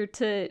eager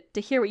to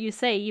hear what you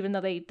say, even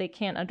though they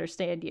can't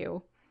understand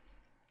you.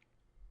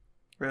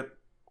 Rip.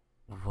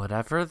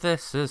 Whatever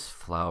this is,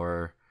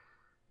 Flower,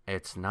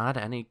 it's not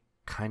any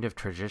kind of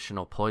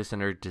traditional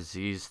poison or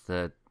disease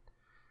that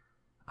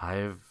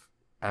I've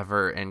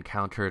ever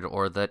encountered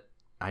or that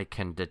I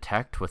can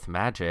detect with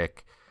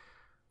magic,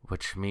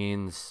 which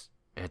means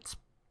it's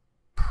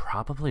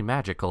probably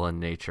magical in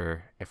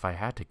nature, if I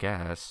had to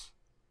guess.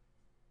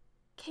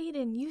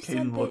 Caden, you said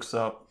Caden looks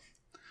up.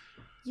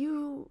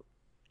 You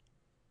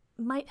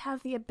might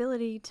have the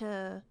ability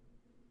to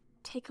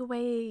take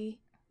away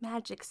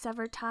magic,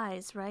 sever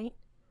ties, right?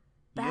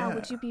 Bao,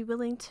 would you be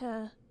willing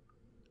to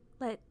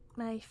let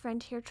my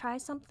friend here try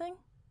something?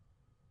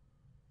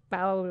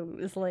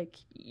 Bao is like,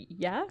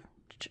 yeah,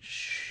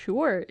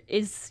 sure.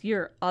 Is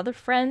your other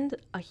friend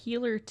a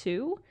healer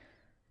too?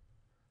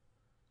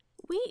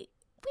 We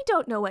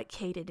don't know what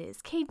Caden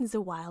is. Caden's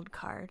a wild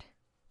card.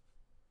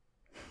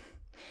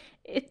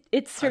 It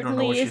certainly is. I don't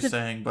know what she's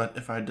saying, but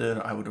if I did,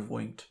 I would have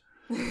winked.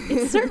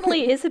 It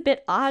certainly is a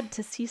bit odd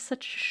to see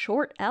such a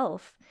short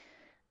elf.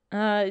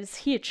 Is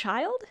he a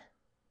child?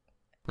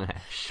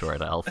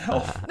 Short elf.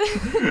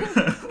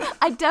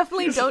 I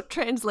definitely don't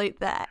translate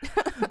that.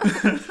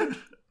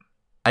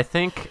 I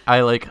think I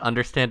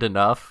understand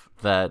enough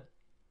that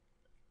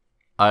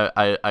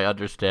I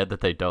understand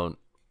that they don't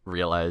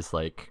realize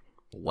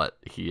what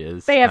he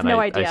is. They have and no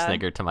I idea.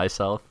 snigger to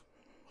myself.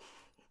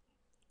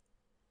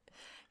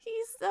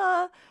 He's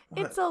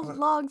it's a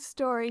long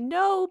story.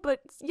 No,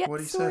 but yet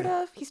What'd he sort say?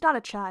 of. He's not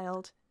a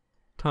child.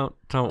 Don't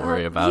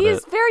worry about He's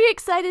it. very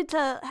excited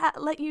to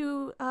let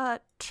you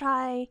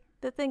try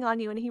the thing on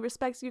you, and he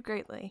respects you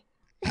greatly.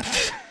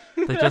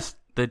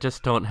 They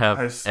just don't have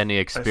I s- any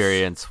I s-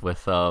 experience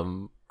with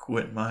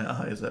Quit my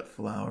eyes at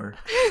Flower.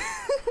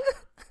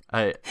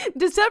 I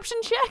Deception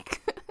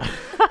check.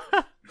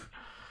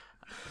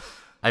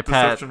 pat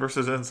Deception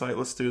versus insight.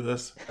 Let's do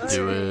this.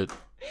 do it.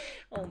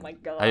 Oh my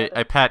god.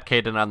 I pat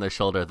Caden on the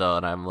shoulder though,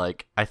 and I'm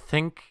like, I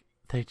think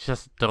they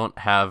just don't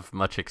have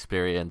much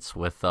experience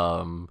with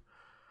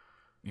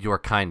your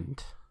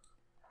kind.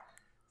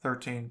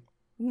 13.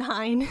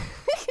 9.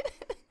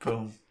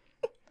 Boom.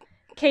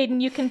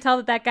 Caden, you can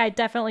tell that guy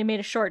definitely made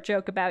a short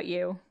joke about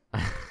you.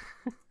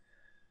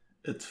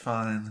 It's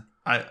fine.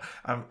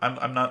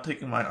 I'm not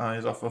taking my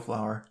eyes off of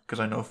Flower because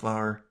I know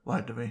Flower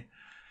lied to me.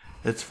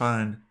 It's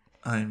fine.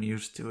 I'm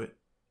used to it.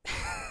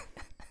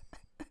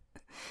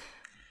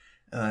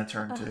 And I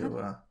turn to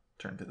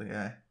the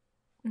guy,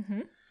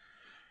 Mm-hmm.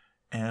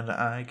 and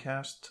I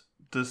cast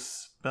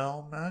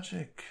Dispel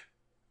Magic.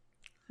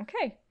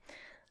 Okay.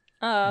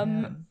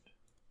 And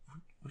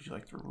would you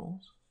like the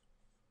rules?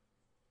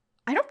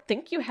 I don't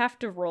think you have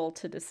to roll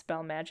to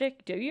dispel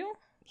magic, do you?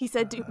 He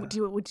said, would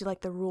you like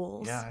the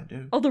rules? Yeah, I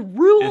do. Oh, the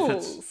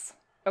rules.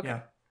 Okay.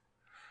 Yeah.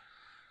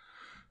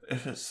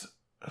 If it's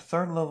a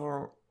third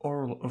level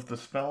or if the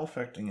spell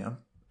affecting him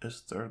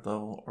is third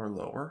level or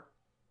lower,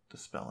 the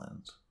spell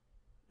ends.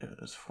 If it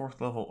is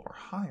fourth level or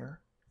higher,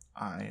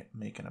 I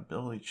make an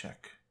ability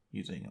check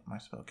using my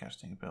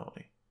spellcasting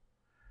ability.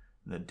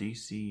 The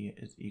DC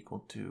is equal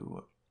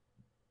to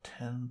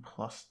 10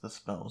 plus the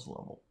spell's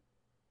level.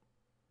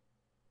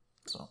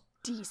 So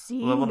DC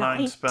level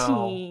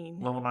 19.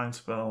 9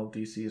 spell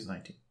DC is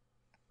 19.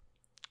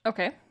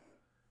 Okay.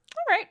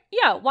 All right.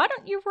 Yeah. Why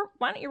don't you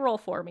roll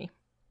for me?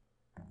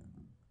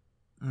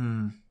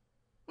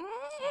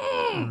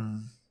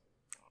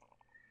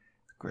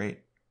 Great.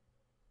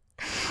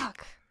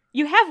 Fuck.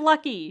 You have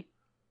lucky.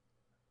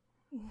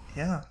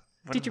 Yeah.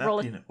 Did you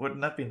roll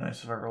Wouldn't that be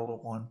nice if I rolled a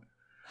 1?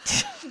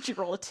 Did you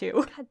roll a 2?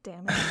 God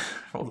damn it.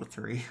 Rolled a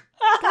 3.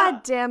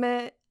 God damn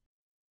it.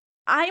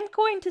 I'm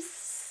going to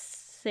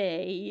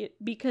say,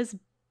 because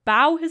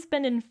Bao has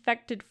been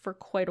infected for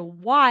quite a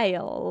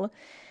while,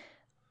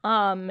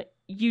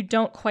 you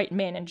don't quite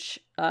manage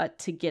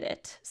to get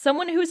it.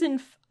 Someone who's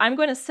I'm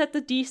going to set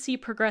the DC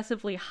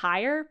progressively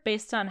higher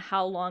based on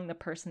how long the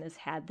person has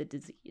had the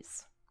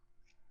disease.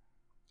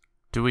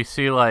 Do we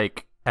see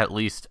at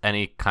least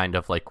any kind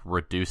of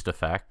reduced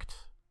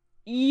effect?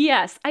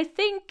 Yes, I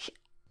think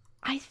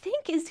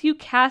as you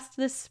cast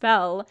this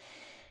spell,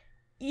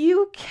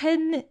 you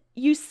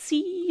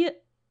see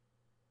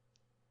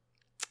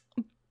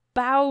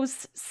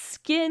Bao's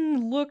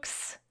skin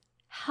looks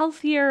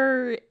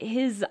healthier.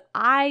 His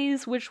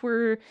eyes, which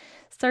were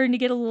starting to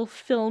get a little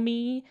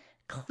filmy,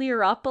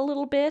 clear up a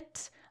little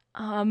bit.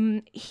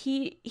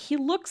 He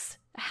looks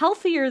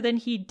healthier than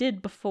he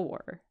did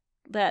before.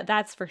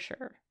 That's for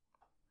sure.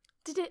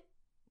 Did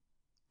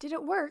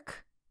it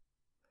work?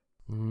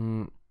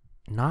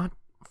 Not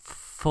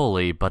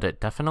fully, but it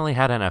definitely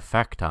had an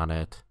effect on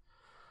it.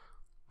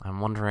 I'm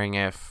wondering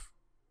if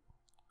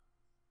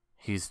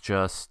he's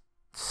just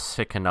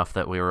sick enough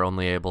that we were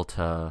only able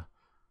to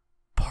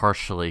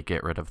partially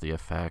get rid of the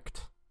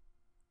effect.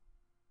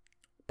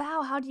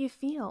 Bao, how do you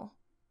feel?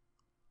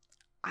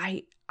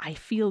 I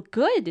feel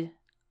good.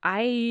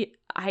 I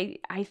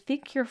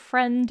think your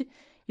friend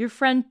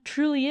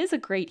truly is a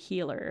great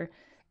healer.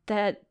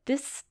 That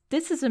this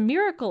is a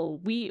miracle.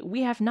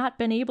 We have not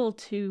been able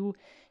to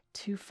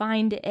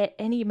find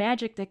any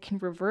magic that can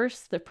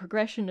reverse the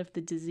progression of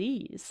the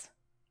disease.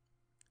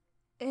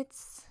 It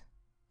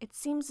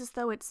seems as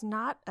though it's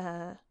not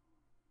a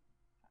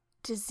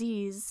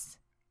disease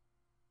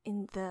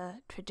in the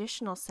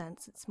traditional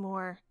sense. It's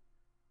more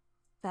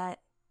that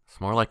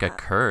It's more like a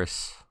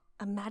curse.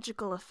 a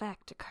magical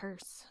effect, a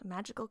curse, a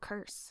magical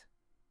curse.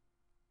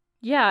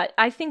 Yeah,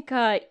 I think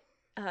Ixa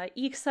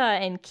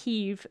and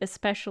Kiev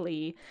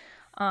especially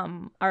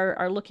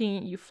are looking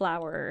at you,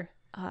 Flower.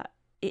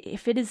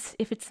 If it is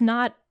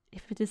not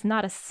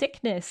a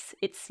sickness,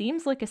 it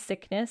seems like a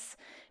sickness.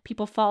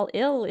 People fall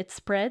ill. It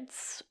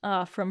spreads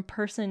from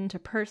person to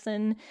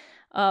person,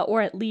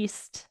 or at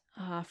least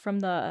from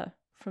the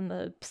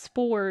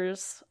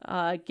spores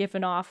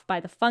given off by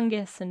the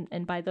fungus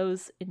and by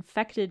those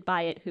infected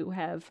by it who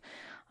have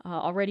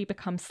already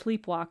become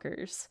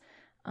sleepwalkers.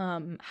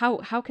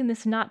 How can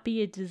this not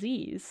be a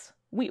disease?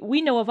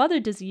 We know of other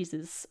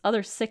diseases,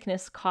 other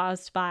sickness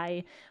caused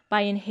by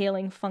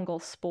inhaling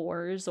fungal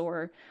spores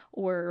or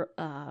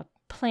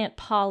plant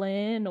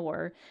pollen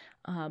or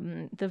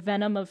the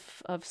venom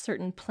of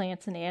certain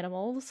plants and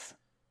animals.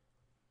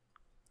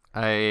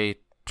 I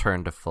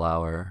turn to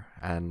Flower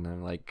and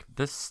I'm like,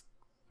 this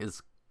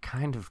is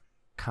kind of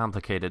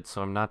complicated,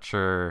 so I'm not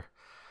sure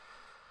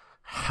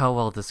how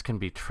well this can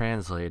be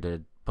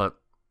translated, but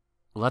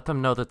let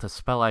them know that the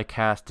spell I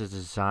cast is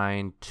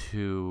designed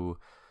to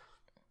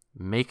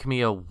make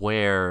me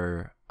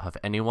aware of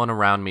anyone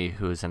around me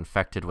who is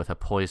infected with a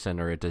poison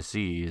or a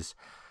disease,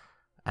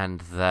 and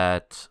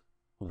that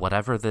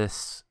whatever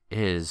this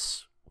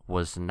is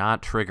was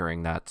not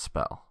triggering that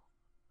spell.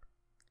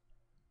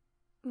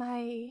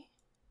 My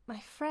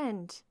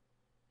friend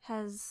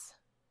has...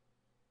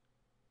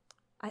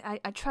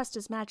 I trust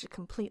his magic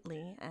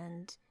completely,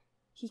 and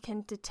he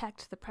can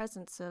detect the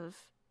presence of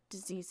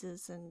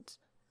diseases and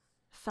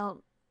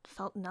felt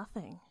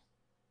nothing.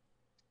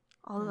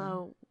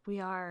 Although we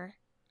are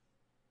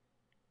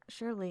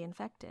surely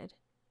infected.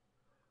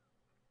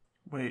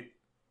 Wait,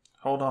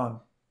 hold on.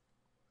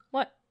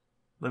 What?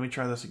 Let me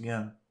try this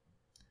again.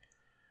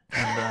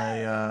 And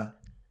I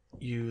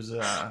use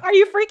Are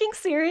you freaking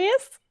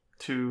serious?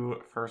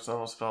 2 first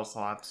level spell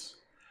slots,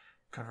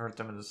 convert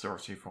them into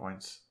sorcery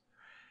points,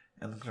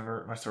 and then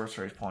convert my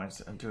sorcery points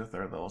into a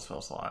 3rd level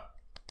spell slot.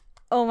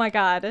 Oh my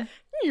god.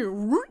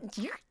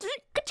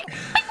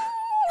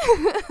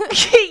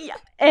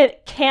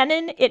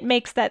 Canon, it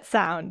makes that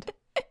sound.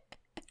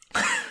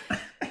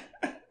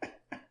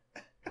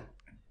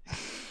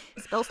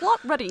 Spell slot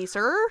ready,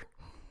 sir.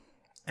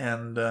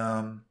 And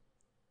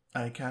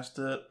I cast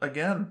it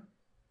again.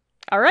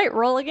 All right,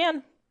 roll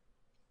again.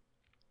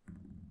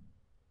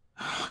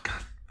 Oh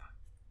god.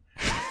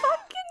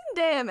 Fucking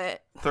damn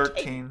it.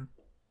 13.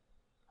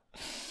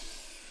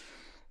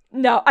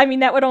 No, I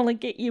mean, that would only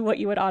get you what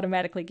you would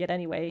automatically get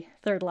anyway,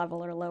 3rd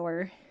level or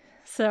lower.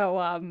 So,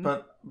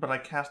 But I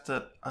cast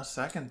it a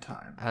second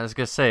time. I was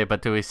gonna say,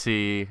 but do we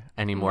see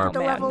any more The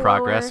level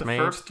progress lower.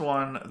 made?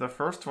 The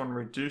first one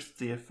reduced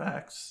the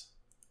effects.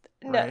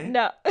 no, Right?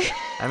 no.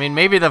 I mean,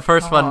 maybe the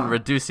first Come one on.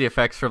 reduced the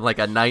effects from like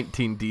a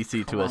 19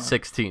 DC Come to a on.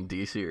 16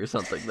 DC or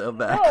something though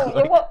back. No,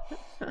 like-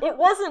 it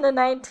wasn't a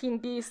 19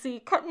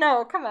 DC.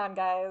 No, come on,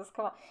 guys.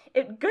 Come on.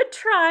 Good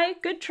try,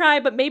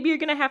 but maybe you're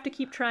going to have to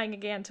keep trying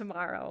again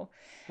tomorrow.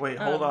 Wait,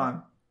 hold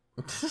on.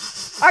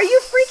 Are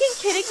you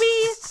freaking kidding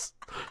me?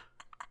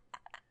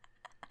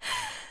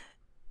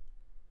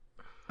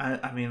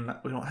 I mean,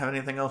 we don't have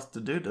anything else to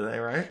do today,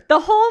 right?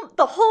 The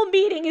whole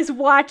meeting is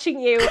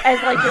watching you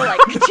as like you're like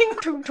ching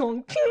tung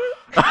tung ching,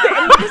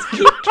 and you just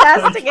keep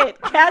casting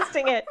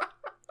it.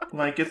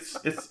 Like it's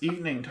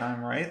evening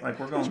time, right? Like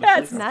we're going Yeah,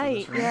 to it's sleep after Night,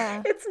 this, right?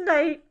 yeah. It's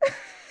night.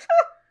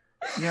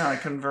 Yeah, I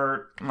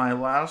convert my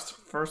last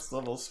first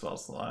level spell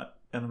slot,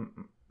 and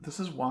this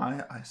is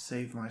why I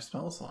save my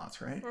spell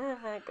slots, right? Oh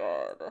my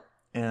god.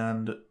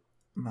 And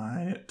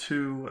my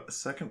 2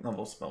 second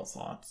level spell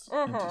slots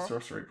into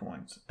sorcery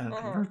points, and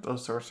convert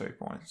those sorcery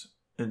points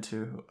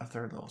into a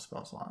 3rd level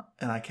spell slot,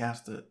 and I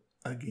cast it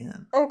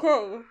again.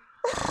 Okay,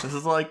 This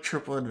is like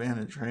triple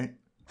advantage, right?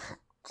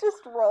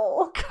 just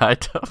roll.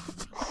 kind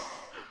of.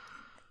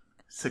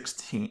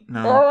 16.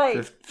 No, All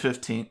right.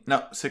 15.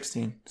 No,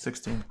 16.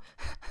 16.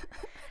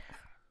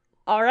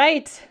 All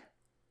right.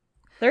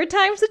 3rd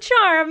time's a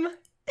charm.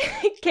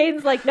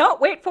 Caden's like, no,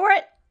 wait for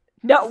it.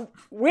 No,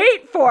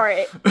 wait for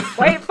it.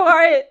 Wait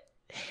for it.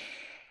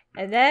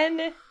 And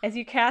then, as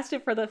you cast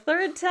it for the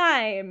 3rd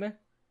time,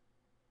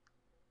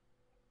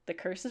 the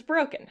curse is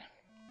broken.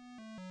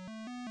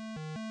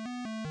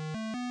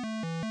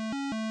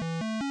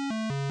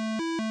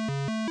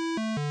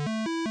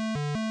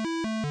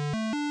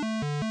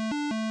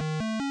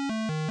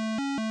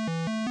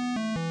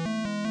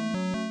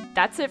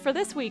 That's it for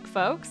this week,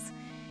 folks.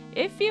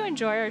 If you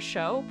enjoy our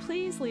show,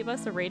 please leave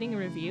us a rating and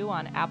review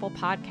on Apple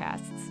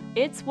Podcasts.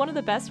 It's one of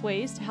the best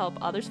ways to help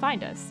others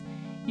find us.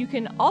 You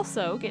can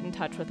also get in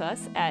touch with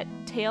us at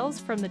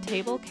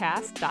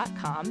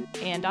talesfromthetablecast.com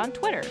and on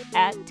Twitter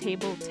at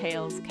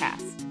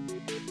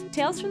TableTalesCast.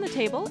 Tales from the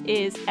Table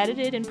is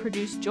edited and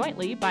produced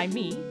jointly by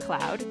me,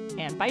 Cloud,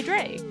 and by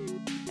Dre.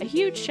 A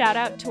huge shout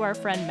out to our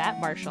friend Matt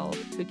Marshall,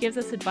 who gives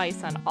us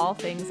advice on all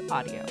things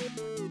audio.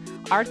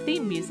 Our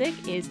theme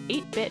music is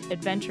 8-Bit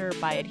Adventure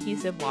by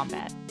Adhesive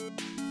Wombat.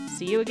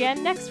 See you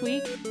again next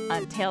week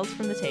on Tales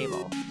from the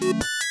Table.